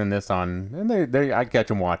 and we're turning this on, and I catch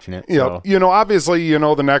them watching it. Yep. So. Obviously,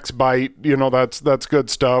 the next bite, that's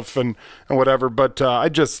good stuff and whatever. But I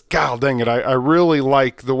just, God dang it, I really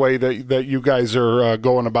like the way that you guys are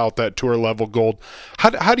going about that tour level gold.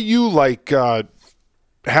 How do you like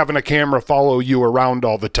having a camera follow you around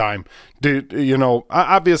all the time?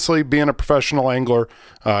 Obviously being a professional angler,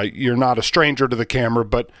 you're not a stranger to the camera,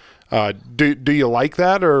 but do you like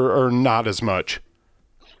that or not as much?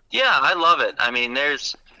 Yeah, I love it. I mean,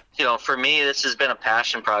 there's, for me, this has been a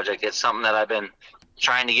passion project. It's something that I've been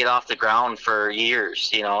trying to get off the ground for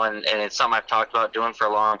years, and it's something I've talked about doing for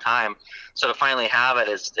a long time. So to finally have it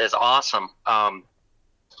is awesome.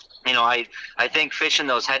 I think fishing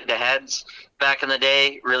those head-to-heads back in the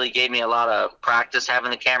day really gave me a lot of practice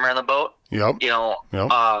having the camera in the boat. Yep. Yep.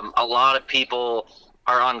 A lot of people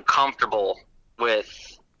are uncomfortable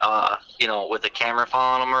with, with the camera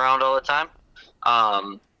following them around all the time.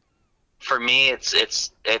 For me,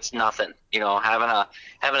 it's nothing. Having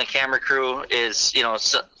a camera crew is,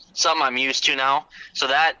 something I'm used to now. So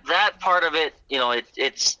that part of it,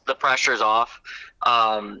 it's the pressure's off.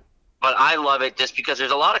 But I love it just because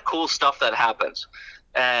there's a lot of cool stuff that happens.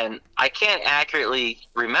 And I can't accurately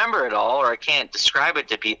remember it all, or I can't describe it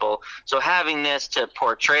to people. So having this to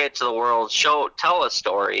portray it to the world, tell a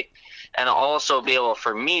story, and also be able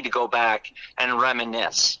for me to go back and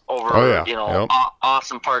reminisce over,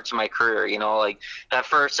 awesome parts of my career. Like that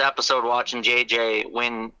first episode watching JJ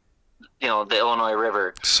win, the Illinois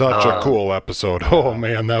River. Such a cool episode. Oh,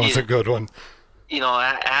 man, that was a good one.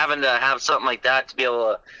 Having to have something like that to be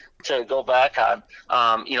able to go back on,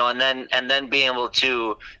 and then being able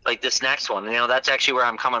to, like this next one, that's actually where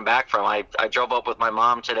I'm coming back from. I drove up with my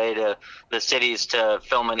mom today to the cities to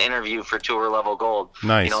film an interview for Tour Level Gold.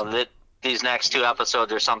 Nice. these next 2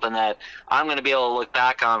 episodes are something that I'm going to be able to look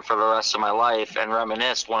back on for the rest of my life and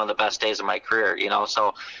reminisce one of the best days of my career,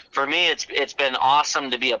 So for me, it's been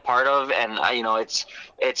awesome to be a part of, and it's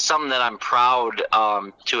something that I'm proud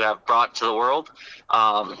to have brought to the world.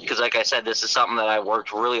 Because like I said, this is something that I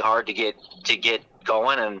worked really hard to get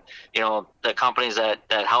going, and the companies that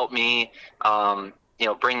helped me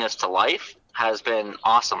bring this to life has been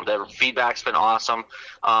awesome. The feedback's been awesome,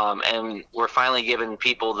 and we're finally giving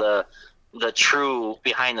people the true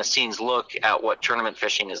behind the scenes look at what tournament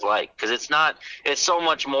fishing is like, because it's so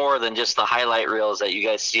much more than just the highlight reels that you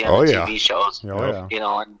guys see on the TV shows.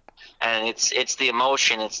 And it's the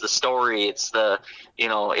emotion, it's the story, it's the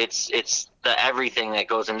it's the everything that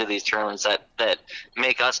goes into these tournaments that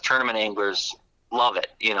make us tournament anglers love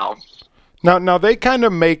it. Now they kind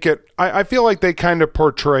of make it. I feel like they kind of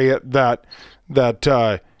portray it that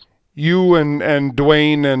you and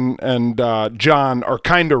Dwayne and John are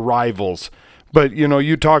kind of rivals, but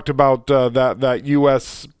you talked about that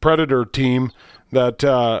U.S. Predator team that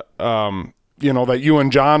that you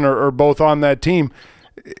and John are both on that team.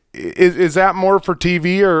 Is that more for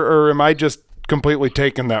TV, or am I just completely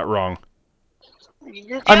taking that wrong?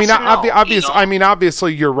 Yes,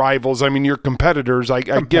 obviously you're rivals. I mean, you're competitors. I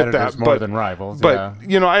get that, more than rivals. But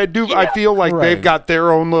I feel like they've got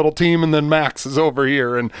their own little team, and then Max is over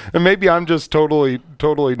here, and maybe I'm just totally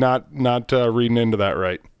not reading into that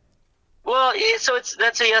right. Well, so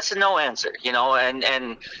that's a yes and no answer,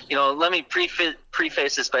 and let me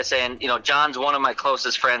preface this by saying, John's one of my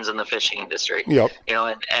closest friends in the fishing industry. Yep.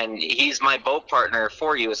 And he's my boat partner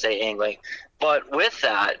for USA Angling. But with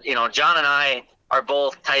that, John and I are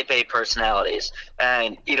both type A personalities.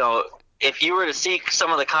 And, if you were to see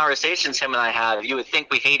some of the conversations him and I have, you would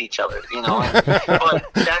think we hate each other,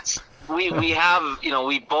 But we have,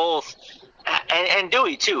 we both, and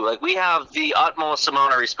Dewey too, like we have the utmost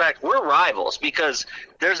amount of respect. We're rivals because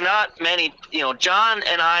there's not many, John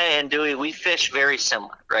and I and Dewey, we fish very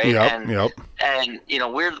similar, right? Yep. And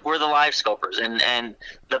we're the live scopers, and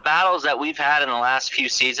the battles that we've had in the last few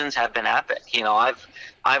seasons have been epic.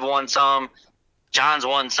 I've won some, John's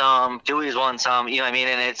won some, Dewey's won some, and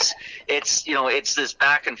it's this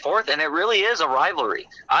back and forth, and it really is a rivalry.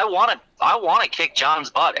 I want to kick John's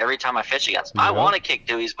butt every time I fish against him. I want to kick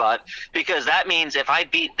Dewey's butt, because that means if I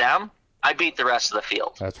beat them, I beat the rest of the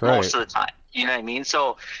field. That's right. Most of the time. You know what I mean?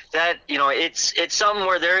 So that, it's something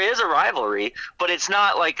where there is a rivalry, but it's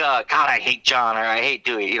not like, God, I hate John or I hate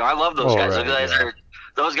Dewey. I love those guys. Right,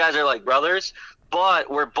 Those guys are like brothers,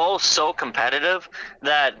 but we're both so competitive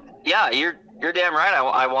that, yeah, you're damn right.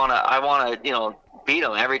 I want to beat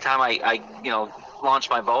them every time I launch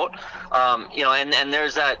my boat. And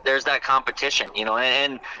there's that competition.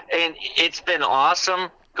 And it's been awesome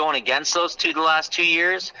going against those two the last 2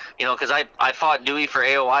 years. Because I fought Dewey for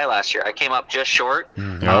AOI last year. I came up just short.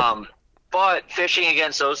 Yep. But fishing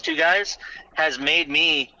against those two guys has made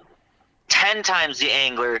me 10 times the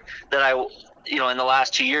angler that I in the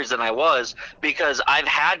last 2 years than I was, because I've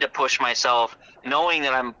had to push myself knowing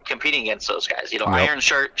that I'm competing against those guys. Yep. Iron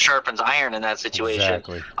sharpens iron in that situation.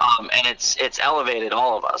 Exactly. And it's elevated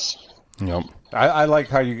all of us. Yep. I like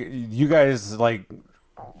how you guys like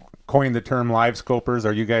coined the term live scopers.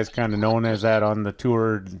 Are you guys kind of known as that on the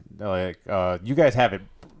tour? Like you guys have it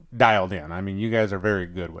dialed in. I mean, you guys are very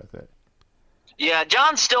good with it. Yeah,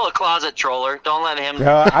 John's still a closet troller. Don't let him.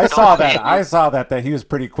 Yeah, I saw that he was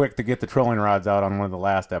pretty quick to get the trolling rods out on one of the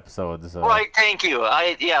last episodes. So. Right, thank you.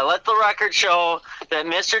 Let the record show that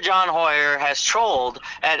Mr. John Hoyer has trolled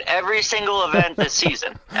at every single event this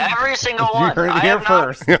season. Every single one. You heard it here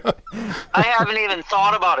first. I haven't even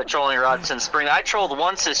thought about a trolling rod since spring. I trolled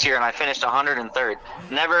once this year and I finished 103rd.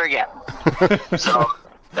 Never again. So.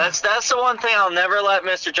 That's the one thing I'll never let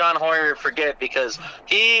Mr. John Hoyer forget, because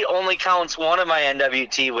he only counts one of my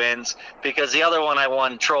NWT wins, because the other one I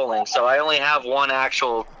won trolling. So I only have one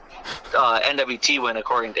actual NWT win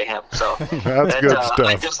according to him. So that's good stuff.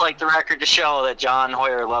 I just like the record to show that John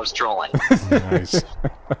Hoyer loves trolling. Nice.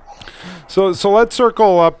 So let's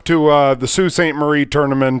circle up to the Sault Ste. Marie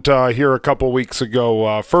tournament here a couple weeks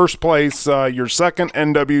ago. First place, your second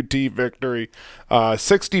NWT victory,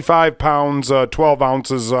 65 pounds, 12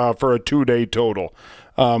 ounces for a 2-day total.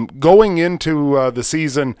 Going into the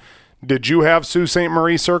season, did you have Sault Ste.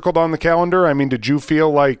 Marie circled on the calendar? I mean, did you feel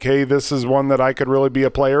like, hey, this is one that I could really be a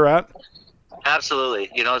player at? Absolutely.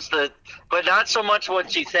 But not so much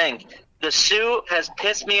what you think. The Sioux has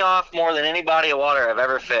pissed me off more than any body of water I've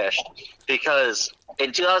ever fished, because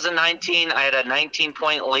in 2019 I had a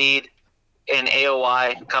 19-point lead in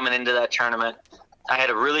AOI coming into that tournament. I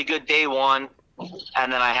had a really good day one,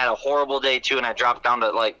 and then I had a horrible day two, and I dropped down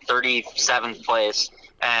to like 37th place.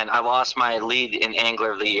 and I lost my lead in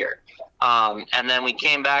Angler of the Year. And then we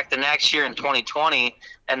came back the next year in 2020,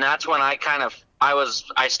 and that's when I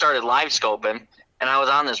started live scoping, and I was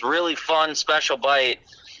on this really fun special bite,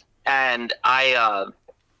 and I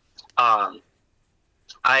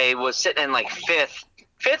was sitting in like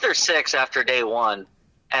fifth or sixth after day one,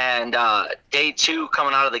 and day two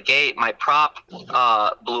coming out of the gate, my prop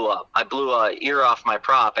blew up. I blew a ear off my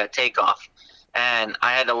prop at takeoff, and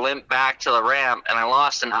I had to limp back to the ramp, and I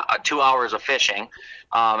lost 2 hours of fishing,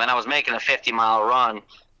 and I was making a 50-mile run,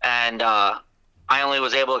 and I only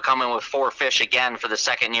was able to come in with 4 fish again for the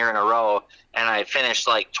second year in a row, and I finished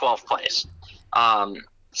like 12th place.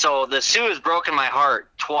 So the Sioux has broken my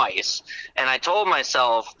heart twice, and I told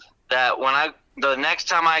myself that the next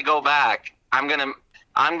time I go back, I'm gonna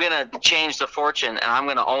change the fortune, and I'm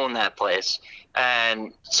gonna own that place.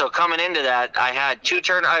 And so coming into that, I had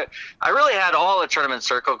I really had all the tournament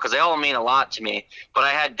circle because they all mean a lot to me. But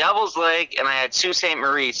I had Devil's Lake and I had Sault Ste.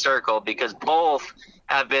 Marie circle because both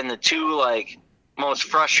have been the two like most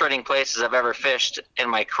frustrating places I've ever fished in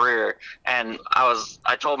my career. And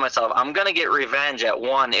I told myself I'm gonna get revenge at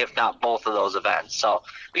one, if not both of those events. So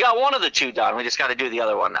we got one of the two done. We just got to do the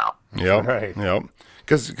other one now. Yep. Right. Yep.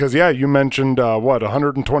 Because you mentioned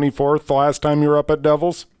 124th the last time you were up at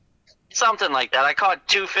Devil's. Something like that. I caught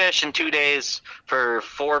 2 fish in 2 days for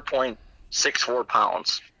 4.64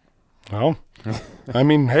 pounds. Well, I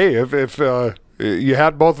mean, hey, if you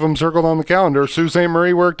had both of them circled on the calendar, Sault Ste.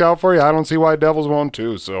 Marie worked out for you. I don't see why Devils won't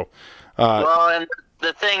too. So, well, and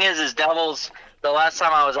the thing is Devils. The last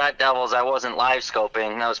time I was at Devils, I wasn't live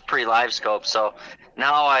scoping. That was pre-live scope. So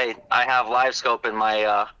now I have live scope in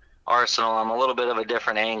my arsenal. I'm a little bit of a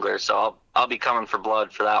different angler, so I'll be coming for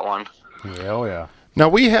blood for that one. Hell yeah. Now,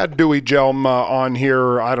 we had Dewey Jelm on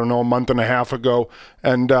here, I don't know, a month and a half ago,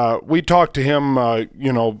 and we talked to him,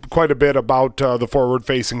 quite a bit about the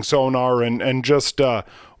forward-facing sonar and just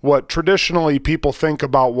what traditionally people think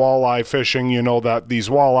about walleye fishing, that these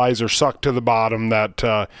walleyes are sucked to the bottom, that,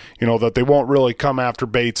 that they won't really come after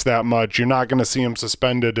baits that much. You're not going to see them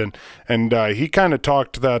suspended, and he kind of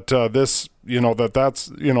talked that that's a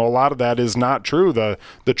lot of that is not true. The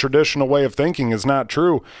traditional way of thinking is not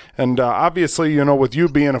true. And obviously, with you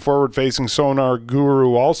being a forward-facing sonar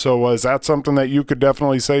guru also, is that something that you could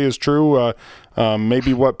definitely say is true?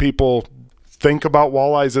 Maybe what people think about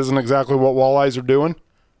walleyes isn't exactly what walleyes are doing?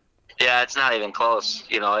 Yeah, it's not even close.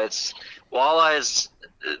 It's walleyes.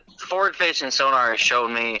 Forward-facing sonar has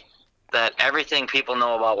shown me that everything people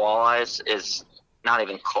know about walleyes is not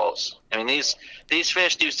even close. I mean, these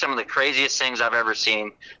fish do some of the craziest things I've ever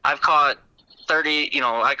seen. I've caught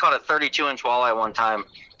I caught a 32-inch walleye one time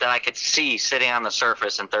that I could see sitting on the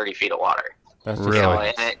surface in 30 feet of water. That's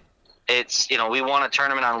really? And it's we won a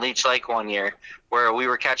tournament on Leech Lake one year where we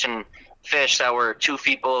were catching fish that were 2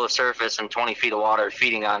 feet below the surface and 20 feet of water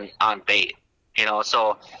feeding on bait.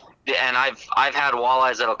 So, and I've had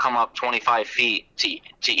walleyes that'll come up 25 feet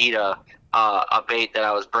to eat a bait that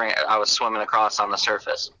I was swimming across on the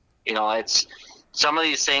surface. It's some of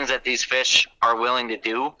these things that these fish are willing to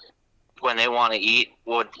do when they want to eat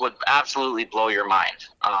would absolutely blow your mind.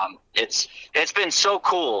 It's been so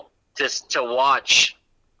cool to watch,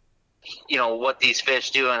 what these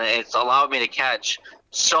fish do, and it's allowed me to catch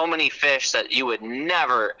so many fish that you would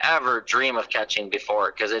never ever dream of catching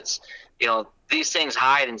before, because it's these things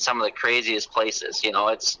hide in some of the craziest places.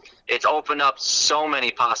 It's opened up so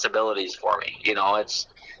many possibilities for me. It's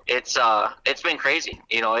been crazy.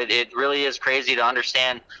 It really is crazy to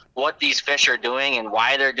understand what these fish are doing and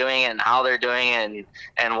why they're doing it and how they're doing it,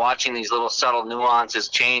 and watching these little subtle nuances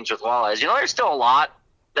change with walleyes. There's still a lot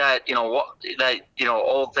that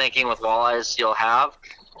old thinking with walleyes you'll have,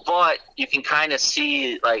 but you can kind of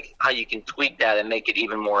see like how you can tweak that and make it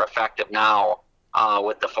even more effective now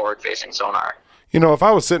with the forward-facing sonar. If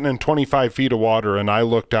I was sitting in 25 feet of water and I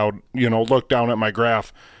looked down at my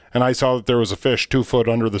graph and I saw that there was a fish 2 foot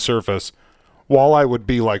under the surface, walleye would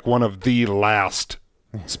be like one of the last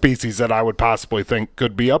species that I would possibly think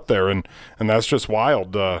could be up there, and that's just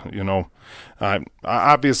wild.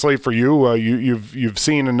 Obviously for you, you've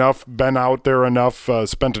seen enough, been out there enough,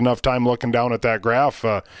 spent enough time looking down at that graph.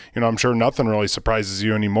 I'm sure nothing really surprises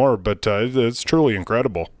you anymore, but it's truly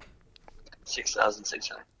incredible.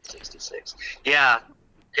 6,666. Yeah,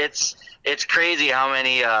 it's crazy how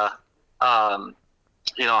many how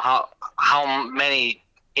many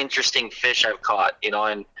interesting fish I've caught,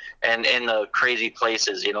 and in the crazy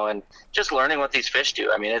places, and just learning what these fish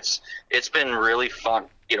do. I mean, it's been really fun,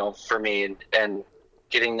 for me, and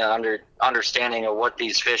getting the understanding of what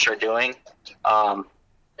these fish are doing, and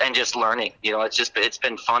just learning. It's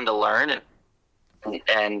been fun to learn,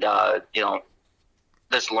 and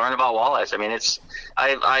learn about walleyes. I mean,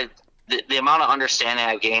 the amount of understanding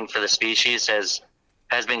I've gained for the species has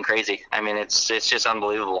been crazy. I mean, it's just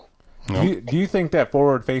unbelievable. Do you think that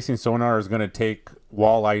forward-facing sonar is going to take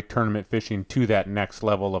walleye tournament fishing to that next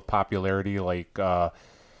level of popularity? Like,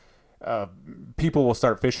 people will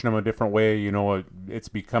start fishing them a different way. You know, it's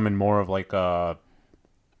becoming more of like a,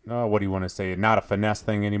 what do you want to say? Not a finesse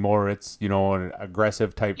thing anymore. It's, you know, an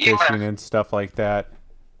aggressive type fishing and stuff like that.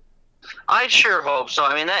 I sure hope so.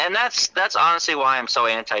 I mean, that's honestly why I'm so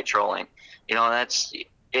anti-trolling. You know,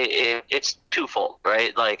 it's twofold,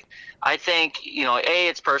 right? Like, I think, you know,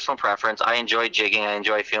 it's personal preference. I enjoy jigging. I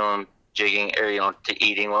enjoy feeling jigging, or, you know, to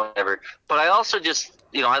eating, whatever. But I also just,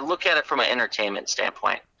 you know, I look at it from an entertainment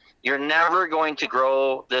standpoint. You're never going to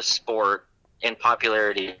grow this sport in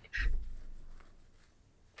popularity.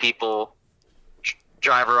 People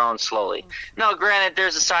drive around slowly. Now, granted,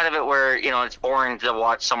 there's a side of it where, you know, it's boring to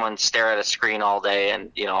watch someone stare at a screen all day,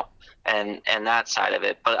 and, you know, and that side of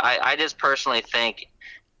it. But I just personally think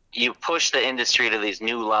you push the industry to these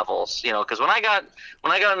new levels, you know, because when I got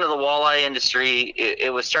into the walleye industry,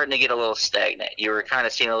 it was starting to get a little stagnant. You were kind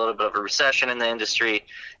of seeing a little bit of a recession in the industry.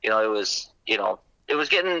 You know, it was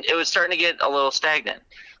starting to get a little stagnant.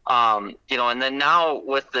 You know, and then now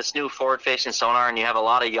with this new forward-facing sonar, and you have a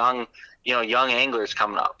lot of young anglers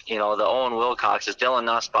coming up. You know, the Owen Wilcoxes, Dylan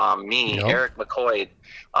Nussbaum, me, Yep. Eric McCoy,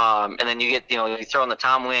 and then you get, you know, you throw in the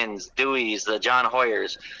Tom Wins, Deweys, the John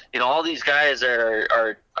Hoyers. You know, all these guys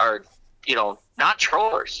are you know, not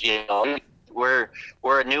trollers. You know, we're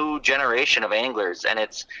a new generation of anglers, and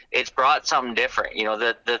it's brought something different. You know,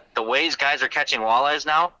 the ways guys are catching walleyes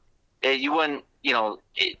now, you wouldn't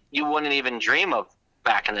even dream of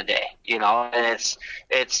back in the day, you know. And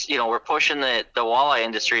it's you know, we're pushing the walleye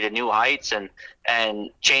industry to new heights and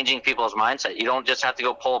changing people's mindset. You don't just have to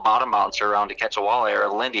go pull a bottom bouncer around to catch a walleye or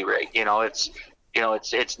a Lindy rig. You know, it's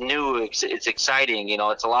new, it's exciting. You know,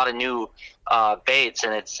 it's a lot of new baits,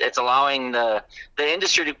 and it's allowing the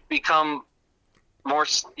industry to become more,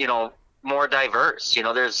 you know, more diverse. You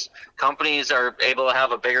know, there's companies are able to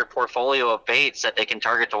have a bigger portfolio of baits that they can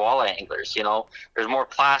target to walleye anglers. You know, there's more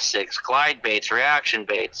plastics, glide baits, reaction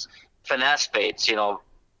baits, finesse baits. You know,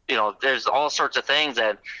 there's all sorts of things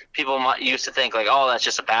that people used to think like, oh, that's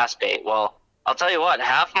just a bass bait. Well, I'll tell you what,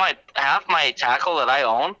 half my tackle that I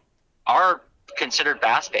own are considered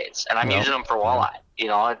bass baits, and I'm using them for walleye. You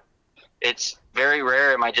know, it's very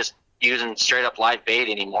rare am I just using straight up live bait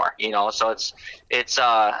anymore, you know. So it's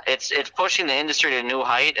pushing the industry to a new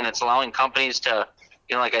height, and it's allowing companies to,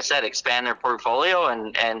 you know, like I said, expand their portfolio,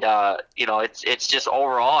 and you know, it's just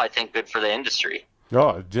overall, I think, good for the industry.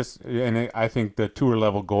 Oh, I think the Tour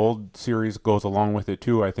Level Gold series goes along with it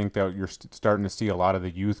too. I think that you're starting to see a lot of the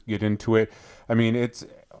youth get into it. I mean,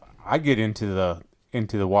 I get into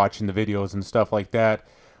the watching the videos and stuff like that,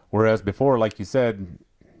 whereas before, like you said,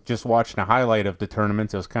 just watching a highlight of the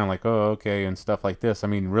tournaments, it was kind of like, oh, okay, and stuff like this. I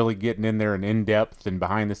mean, really getting in there and in-depth and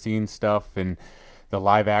behind-the-scenes stuff and the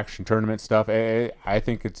live-action tournament stuff, I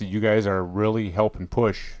think you guys are really helping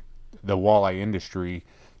push the walleye industry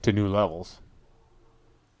to new levels.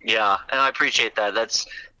 Yeah, and I appreciate that. That's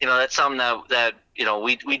something that you know,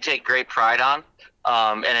 we take great pride on,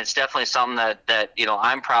 and it's definitely something that you know,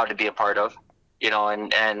 I'm proud to be a part of. You know,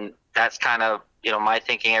 and that's kind of, you know, my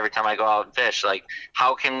thinking every time I go out and fish. Like,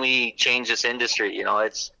 how can we change this industry? You know,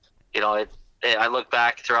 I look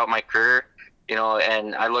back throughout my career, you know,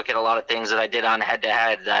 and I look at a lot of things that I did on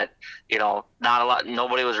head-to-head that, you know,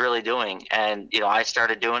 nobody was really doing, and, you know, I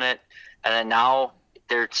started doing it, and then now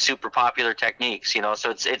they're super popular techniques, you know. So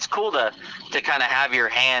it's cool to kind of have your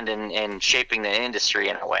hand in shaping the industry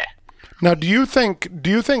in a way. Now, do you think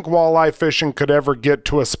walleye fishing could ever get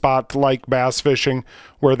to a spot like bass fishing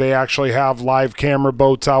where they actually have live camera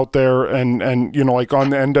boats out there and you know, like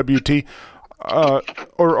on the NWT, or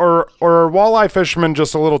are walleye fishermen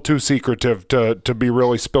just a little too secretive to be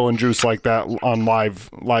really spilling juice like that on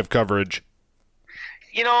live coverage?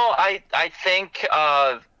 You know, I think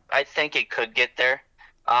it could get there.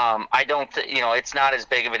 I don't, you know, it's not as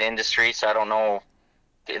big of an industry, so I don't know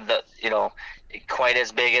you know, quite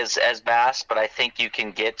as big as bass, but I think you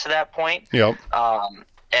can get to that point. Yep.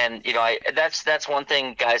 And you know, that's one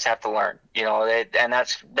thing guys have to learn. You know, and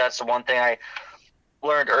that's the one thing I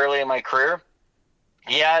learned early in my career.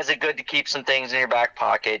 Yeah, is it good to keep some things in your back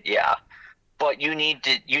pocket? Yeah, but you need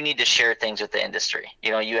to share things with the industry.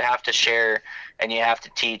 You know, you have to share, and you have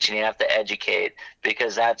to teach, and you have to educate,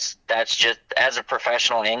 because that's just, as a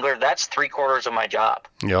professional angler, that's 3/4 of my job.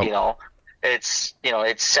 Yep. You know. It's, you know,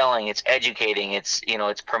 it's selling, it's educating, it's, you know,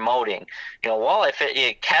 it's promoting. You know,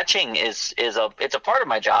 walleye catching is a part of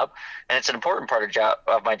my job, and it's an important part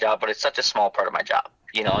of my job, but it's such a small part of my job.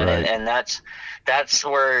 you know, Right. and that's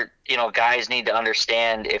where, you know, guys need to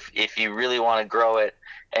understand if you really want to grow it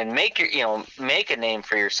and make a name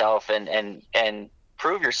for yourself and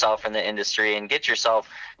prove yourself in the industry and get yourself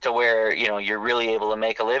to where, you know, you're really able to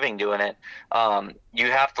make a living doing it.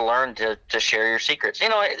 You have to learn to share your secrets. You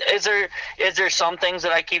know, is there some things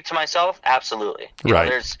that I keep to myself? Absolutely. You Right.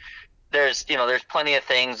 know, there's plenty of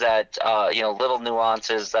things that, you know, little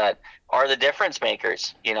nuances that are the difference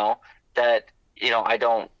makers, you know, that, you know, I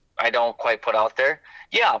don't quite put out there.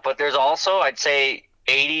 Yeah. But there's also, I'd say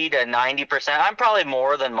 80 to 90%, I'm probably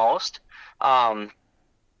more than most,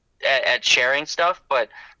 at sharing stuff, but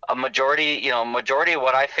a majority of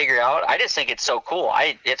what I figure out, I just think it's so cool.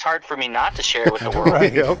 It's hard for me not to share with the world.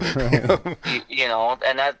 Right. Yep. You know,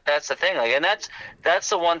 and that's the thing. Like, and that's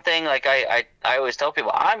the one thing. Like I always tell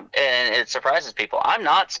people, and it surprises people, I'm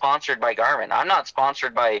not sponsored by Garmin. I'm not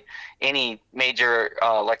sponsored by any major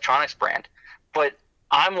electronics brand, but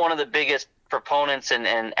I'm one of the biggest proponents and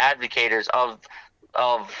advocators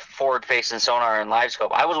of forward-facing sonar and live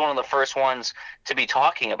scope. I was one of the first ones to be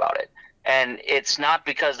talking about it. And it's not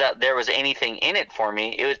because that there was anything in it for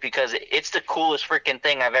me. It was because it's the coolest freaking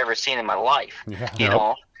thing I've ever seen in my life. Yeah. You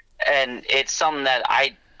know? And it's something that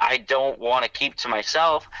I don't want to keep to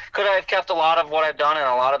myself. Could I have kept a lot of what I've done and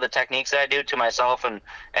a lot of the techniques that I do to myself and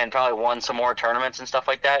probably won some more tournaments and stuff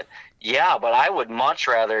like that? Yeah, but I would much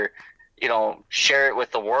rather, you know, share it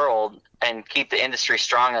with the world and keep the industry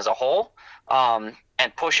strong as a whole.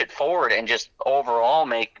 And push it forward and just overall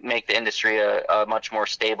make the industry a much more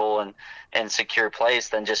stable and secure place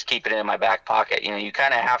than just keep it in my back pocket. You know, you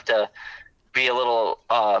kind of have to be a little,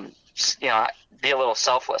 be a little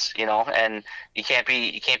selfless, you know, and you can't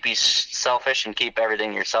be selfish and keep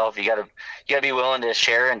everything yourself. You gotta be willing to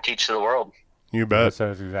share and teach to the world. You bet.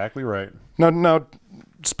 That's exactly right. Now,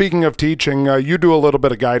 speaking of teaching, you do a little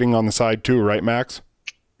bit of guiding on the side too, right, Max?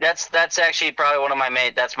 That's actually probably one of my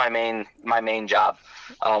main job.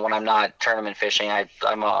 When I'm not tournament fishing,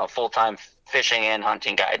 I'm a full-time fishing and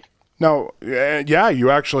hunting guide. No, yeah, you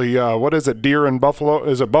actually, what is it, Deer and Buffalo?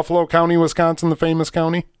 Is it Buffalo County, Wisconsin, the famous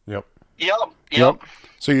county? Yep. Yep.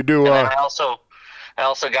 So you do. And then I also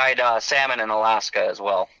guide salmon in Alaska as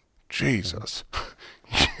well. Jesus,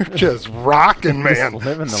 you're just rocking, man. Just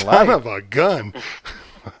living the Son life. of a gun.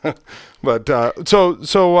 But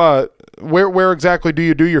so where exactly do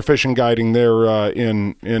you do your fishing guiding there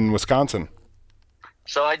in Wisconsin?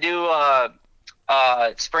 So I do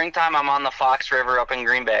springtime. I'm on the Fox River up in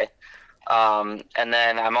Green Bay, and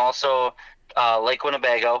then I'm also Lake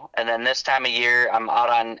Winnebago. And then this time of year, I'm out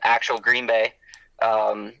on actual Green Bay.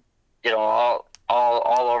 You know,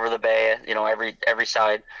 all over the bay. You know, every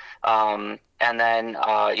side. And then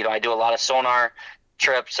you know, I do a lot of sonar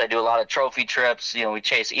trips. I do a lot of trophy trips. You know, we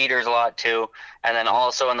chase eaters a lot too. And then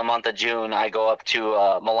also in the month of June, I go up to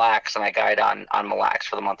Mille Lacs and I guide on Mille Lacs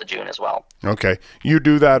for the month of June as well. Okay, you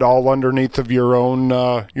do that all underneath of your own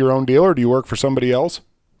deal, or do you work for somebody else?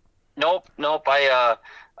 Nope. I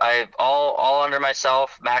all under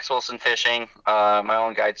myself. Max Wilson Fishing, my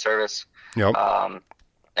own guide service. Yep.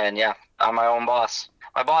 And yeah, I'm my own boss.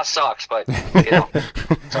 My boss sucks, but you know,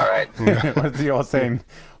 it's all right. What's the old saying?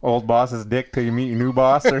 Old boss's dick till you meet your new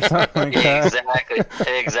boss, or something like that?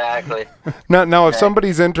 Exactly. Now, if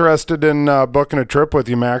somebody's interested in booking a trip with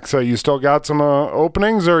you, Max, you still got some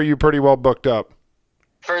openings, or are you pretty well booked up?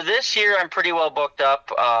 For this year, I'm pretty well booked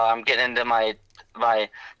up. I'm getting into my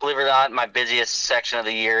believe it or not, my busiest section of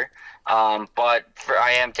the year. But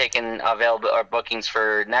I am taking available bookings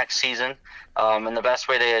for next season. And the best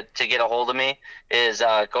way to get a hold of me is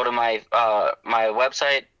go to my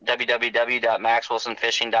website,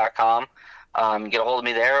 www.maxwilsonfishing.com. Get a hold of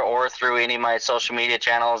me there, or through any of my social media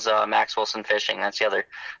channels, Max Wilson Fishing. That's the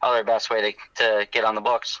other best way to get on the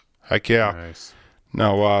books. Heck yeah. Nice.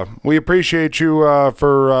 No, we appreciate you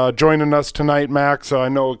for joining us tonight, Max. I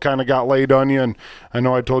know it kind of got late on you, and I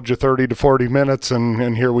know I told you 30 to 40 minutes,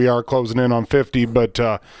 and here we are closing in on 50. But,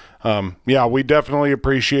 yeah, we definitely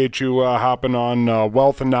appreciate you hopping on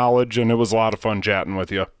Wealth and Knowledge, and it was a lot of fun chatting with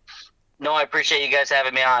you. No, I appreciate you guys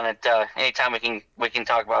having me on. Anytime we can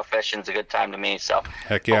talk about fishing is a good time to me. So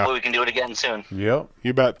Heck yeah. hopefully we can do it again soon. Yep.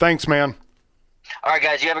 You bet. Thanks, man. All right,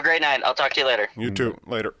 guys, you have a great night. I'll talk to you later. You too.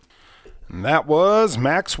 Later. And that was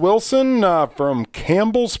Max Wilson from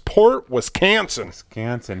Campbellsport, Wisconsin.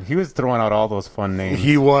 Wisconsin. He was throwing out all those fun names.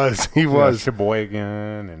 He was.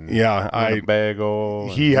 Sheboygan and Winnebago.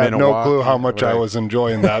 He had no clue how much I right. was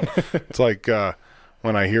enjoying that. It's like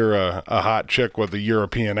when I hear a hot chick with a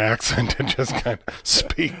European accent, it just kind of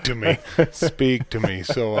speak to me.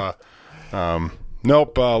 So,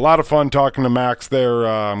 Nope. A lot of fun talking to Max there.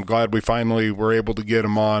 I'm glad we finally were able to get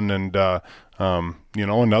him on, and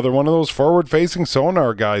another one of those forward-facing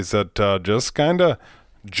sonar guys that just kind of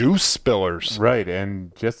juice spillers. Right,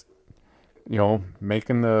 and just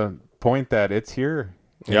making the point that it's here,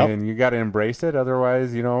 and you got to embrace it.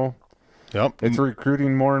 Otherwise, it's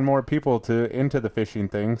recruiting more and more people into the fishing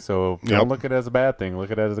thing. So don't look at it as a bad thing.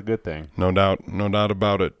 Look at it as a good thing. No doubt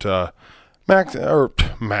about it. Matt.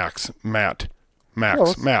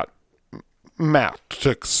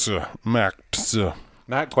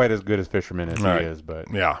 Not quite as good as fisherman as he is,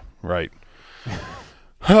 but yeah, right.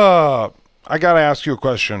 I gotta ask you a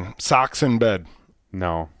question. Socks in bed?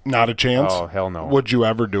 No, not a chance. Oh hell no! Would you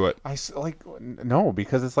ever do it? No,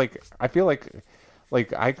 because it's like I feel like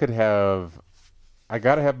I gotta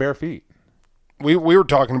have bare feet. We were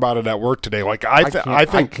talking about it at work today. Like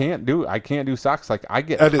I can't do socks. Like I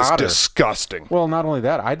get that hotter. Is disgusting. Well, not only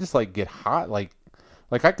that, I just get hot. Like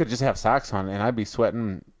I could just have socks on and I'd be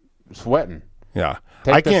sweating. Yeah,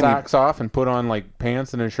 Take the socks off and put on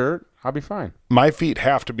pants and a shirt. I'll be fine. My feet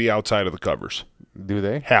have to be outside of the covers. Do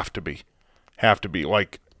they? Have to be.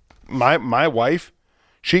 Like my wife,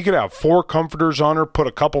 she could have 4 comforters on her, put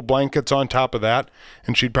a couple blankets on top of that,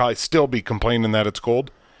 and she'd probably still be complaining that it's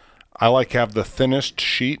cold. I have the thinnest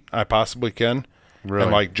sheet I possibly can.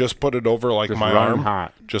 Really? And just put it over just my run arm.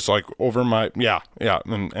 Hot. Just over my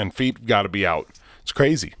and feet got to be out. It's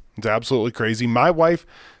crazy. It's absolutely crazy. My wife,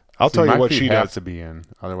 I'll tell you what she have does. To be in.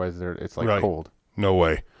 Otherwise it's right. Cold. No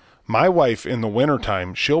way. My wife in the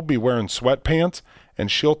wintertime, she'll be wearing sweatpants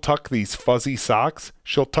and she'll tuck these fuzzy socks.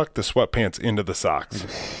 She'll tuck the sweatpants into the socks.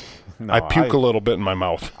 No, I puke a little bit in my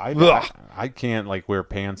mouth. I can't wear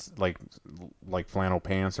pants like flannel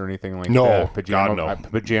pants or anything like that. No, Pajama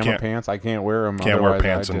pants. I can't wear them. Can't wear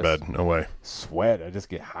pants in bed. No way. Sweat. I just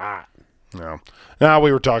get hot. No. Now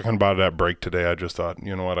we were talking about it at break today. I just thought,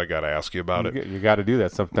 you know what? I got to ask you about it. You got to do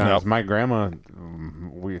that sometimes. Yep. My grandma,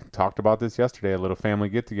 we talked about this yesterday, a little family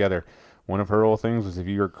get together. One of her old things was if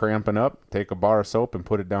you were cramping up, take a bar of soap and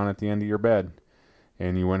put it down at the end of your bed,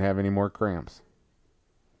 and you wouldn't have any more cramps.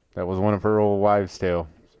 That was one of her old wives' tale.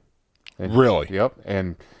 And, really? Yep.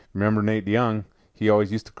 And remember Nate DeYoung? He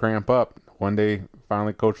always used to cramp up. One day,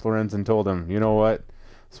 finally, Coach Lorenzen told him, you know what?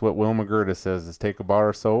 It's what Will McGurtis says, is take a bar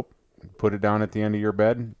of soap, put it down at the end of your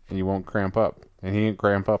bed, and you won't cramp up. And he didn't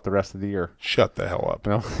cramp up the rest of the year. Shut the hell up.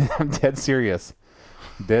 No, I'm dead serious.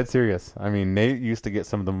 Dead serious. I mean, Nate used to get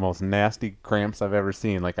some of the most nasty cramps I've ever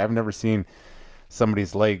seen. I've never seen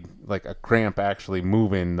somebody's leg, a cramp actually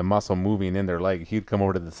moving, the muscle moving in their leg. He'd come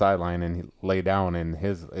over to the sideline and he'd lay down, and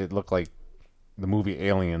it looked like the movie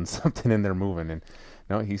Alien, something in there moving. And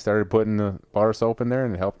no, he started putting the bar of soap in there,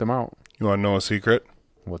 and it helped him out. You want to know a secret?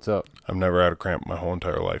 What's up? I've never had a cramp my whole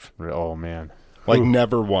entire life. Oh, man.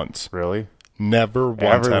 Never once. Really? Never once had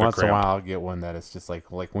a cramp. Every once in a while I'll get one that it's just like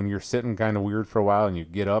when you're sitting kind of weird for a while and you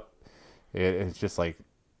get up, it's just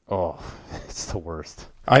it's the worst.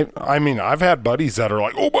 I mean, I've had buddies that are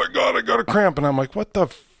like, oh my God, I got a cramp. And I'm like, what the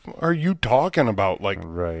are you talking about?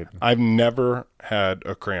 Right. I've never had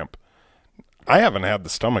a cramp. I haven't had the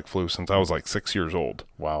stomach flu since I was 6 years old.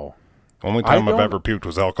 Wow. Only time I've ever puked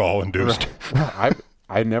was alcohol induced. Right.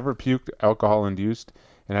 I never puked alcohol induced,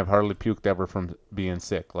 and I've hardly puked ever from being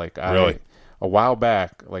sick. Really? A while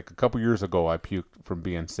back, a couple years ago, I puked from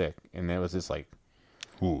being sick, and it was just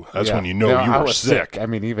ooh, that's when you know you were sick. I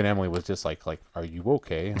mean, even Emily was just like, are you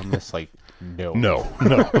okay? I'm just no. No.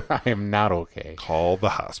 I am not okay. Call the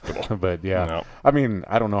hospital. But yeah, no. I mean,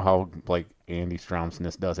 I don't know how Andy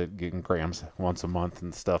Stromsness does it, getting cramps once a month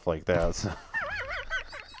and stuff like that. So.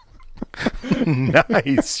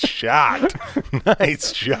 Nice shot.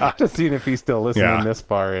 Just seeing if he's still listening this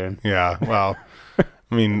far in. Yeah, well,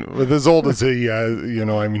 I mean, with as old as he,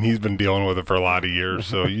 he's been dealing with it for a lot of years,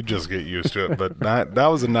 so you just get used to it. But that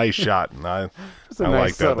was a nice shot, and I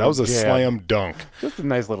like that. That was a slam dunk. Just a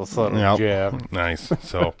nice little subtle jab. Nice.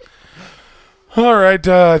 So, all right,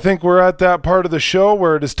 I think we're at that part of the show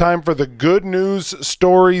where it is time for the good news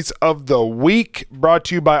stories of the week, brought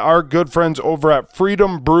to you by our good friends over at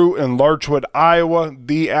Freedom Brew in Larchwood, Iowa,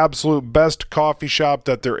 the absolute best coffee shop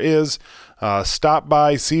that there is. Stop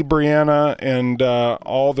by, see Brianna and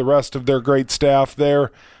all the rest of their great staff there.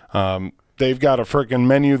 They've got a freaking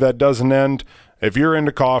menu that doesn't end. If you're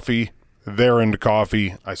into coffee, they're into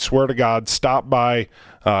coffee. I swear to God, stop by.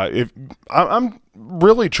 I'm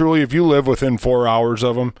really, truly, if you live within 4 hours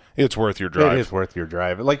of them, it's worth your drive. It is worth your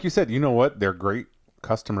drive. Like you said, you know what? They're great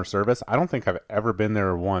customer service. I don't think I've ever been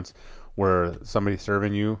there once where somebody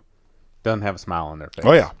serving you doesn't have a smile on their face.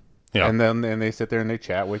 Oh, yeah. Yeah. And then they sit there and they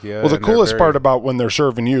chat with you. Well, the coolest part about when they're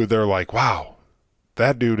serving you, they're like, wow,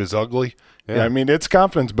 that dude is ugly. Yeah, I mean, it's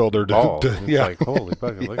confidence builder. It's like, holy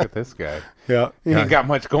bucket, look at this guy. Yeah. He ain't got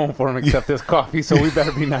much going for him except this coffee, so we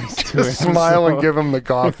better be nice to him. Smile and give him the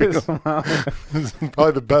coffee. This is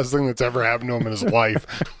probably the best thing that's ever happened to him in his life.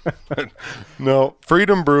 No,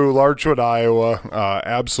 Freedom Brew, Larchwood, Iowa.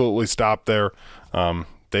 Absolutely stop there.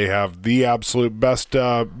 They have the absolute best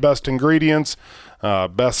ingredients,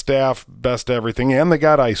 best staff, best everything, and they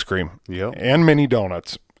got ice cream. Yep. And mini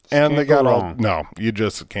donuts. And they got all. No, you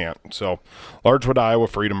just can't. So, Larchwood, Iowa,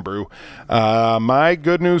 Freedom Brew. My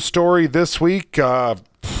good news story this week, I'm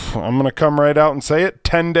going to come right out and say it.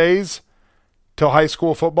 10 days till high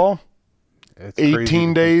school football. It's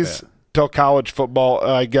 18 days till college football,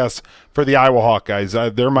 I guess, for the Iowa Hawkeyes.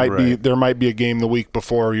 There might be a game the week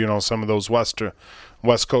before, some of those West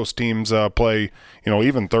Coast teams play,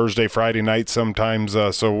 even Thursday, Friday night sometimes.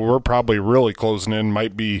 So we're probably really closing in.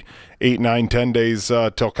 Might be 8, 9, 10 days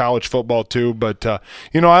till college football too. But, I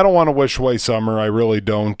don't want to wish away summer. I really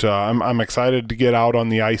don't. I'm excited to get out on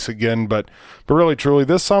the ice again. But really, truly,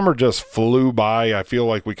 this summer just flew by. I feel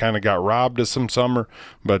like we kind of got robbed of some summer.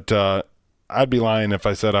 But I'd be lying if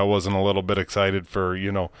I said I wasn't a little bit excited for,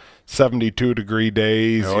 72-degree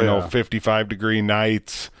days, 55-degree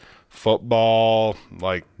nights. Football,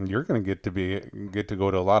 like you're gonna get to go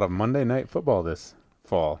to a lot of Monday night football this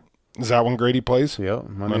fall. Is that when Grady plays? Yep,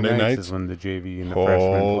 Monday nights is when the JV and the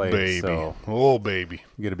freshmen play. Baby. So oh baby,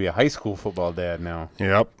 you got to be a high school football dad now.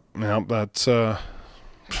 Yep. That's well,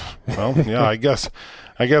 yeah. I guess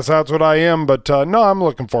that's what I am. But no, I'm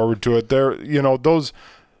looking forward to it. There, those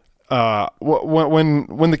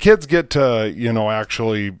when the kids get to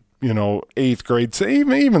actually 8th grade, say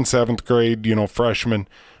even 7th grade, freshmen.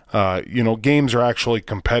 Games are actually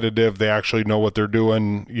competitive. They actually know what they're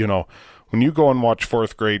doing. When you go and watch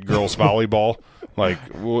 4th grade girls volleyball, like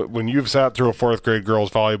when you've sat through a 4th grade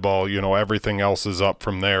girls volleyball, everything else is up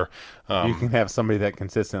from there. You can have somebody that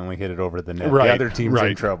consistently hit it over the net. Right, the other team's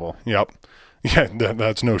in trouble. Yep. Yeah,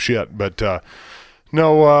 that's no shit. But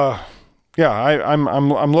no. Yeah,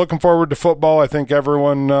 I'm looking forward to football. I think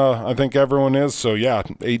everyone is. So yeah,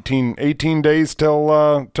 18 days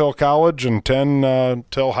till college and 10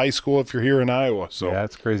 till high school if you're here in Iowa. So yeah,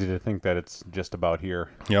 it's crazy to think that it's just about here.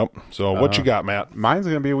 Yep. So what you got, Matt? Mine's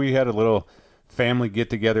gonna be we had a little family get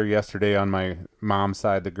together yesterday on my mom's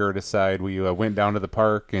side, the Gertis side. We went down to the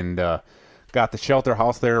park and got the shelter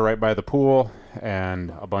house there right by the pool,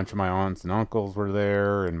 and a bunch of my aunts and uncles were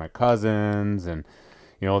there, and my cousins and.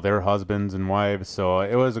 Their husbands and wives. So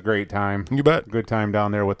it was a great time. You bet. Good time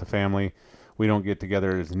down there with the family. We don't get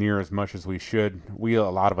together as near as much as we should. A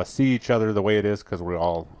lot of us see each other the way it is because a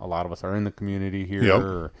lot of us are in the community here.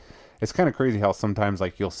 Yep. It's kind of crazy how sometimes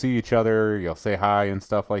like you'll see each other, you'll say hi and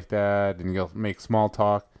stuff like that, and you'll make small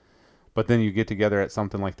talk. But then you get together at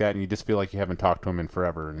something like that and you just feel like you haven't talked to them in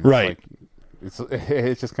forever. And right.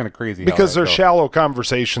 It's just kind of crazy. Because they're shallow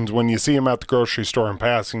conversations when you see them at the grocery store and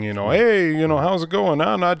passing, hey, how's it going?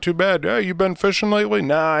 Not too bad. Yeah, you been fishing lately?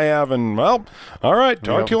 Nah, I haven't. Well, all right,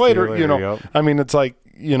 talk to you later. Yep. I mean, it's like,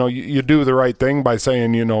 you do the right thing by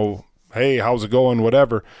saying, hey, how's it going,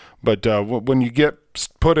 whatever. But when you get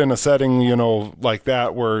put in a setting, like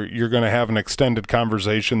that where you're going to have an extended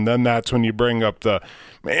conversation, then that's when you bring up the,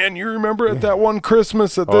 man, you remember at that one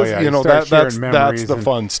Christmas at this, that's the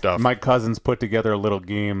fun stuff. My cousins put together a little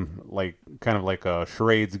game, kind of like a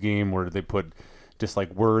charades game where they put just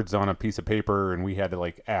like words on a piece of paper and we had to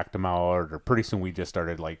like act them out, or pretty soon we just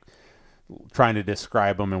started like trying to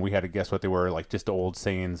describe them and we had to guess what they were, like just old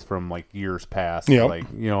sayings from like years past. Yep.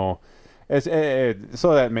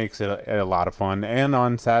 So that makes it a lot of fun. And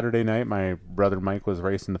on Saturday night, my brother Mike was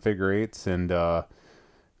racing the figure eights and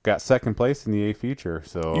got second place in the A feature.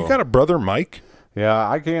 So you got a brother Mike? Yeah,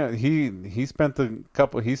 I can't. He spent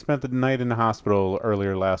the night in the hospital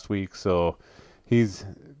earlier last week, so he's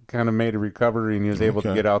kind of made a recovery and he was able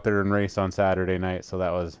to get out there and race on Saturday night. So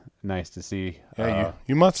that was nice to see. Yeah,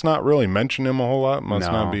 you must not really mention him a whole lot. Must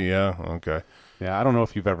not be. Yeah, okay. Yeah, I don't know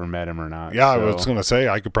if you've ever met him or not. Yeah, so. I was going to say,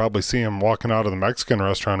 I could probably see him walking out of the Mexican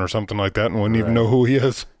restaurant or something like that and wouldn't even know who he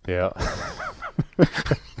is. Yeah.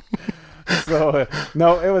 So,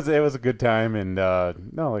 no, it was a good time. And,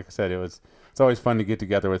 like I said, it's always fun to get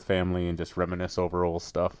together with family and just reminisce over old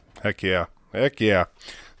stuff. Heck yeah.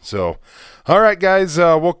 So, all right, guys,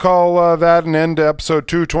 we'll call that an end to episode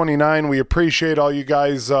 229. We appreciate all you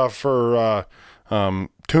guys for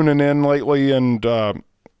tuning in lately, and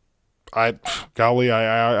I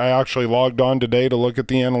actually logged on today to look at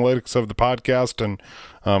the analytics of the podcast, and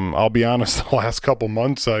I'll be honest, the last couple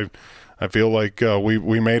months I feel like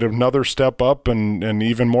we made another step up and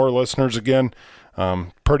even more listeners again.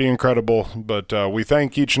 pretty incredible. But we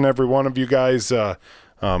thank each and every one of you guys.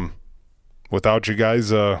 Without you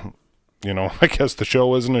guys, I guess the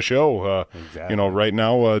show isn't a show. Exactly. Right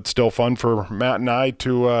now it's still fun for Matt and I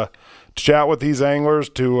to chat with these anglers,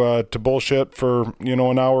 to bullshit for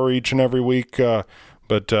an hour each and every week.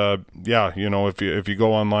 But if you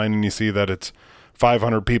go online and you see that it's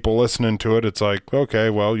 500 people listening to it, it's like, okay,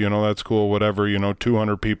 well, that's cool, whatever.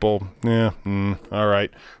 200 people, all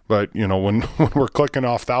right. But when we're clicking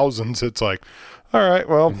off thousands, it's like, all right,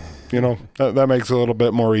 well, that makes it a little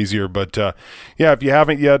bit more easier. But, if you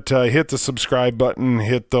haven't yet, hit the subscribe button,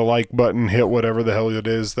 hit the like button, hit whatever the hell it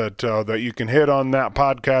is that you can hit on that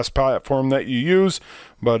podcast platform that you use.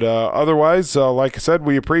 But otherwise, like I said,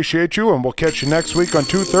 we appreciate you, and we'll catch you next week on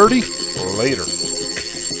 2:30. Later.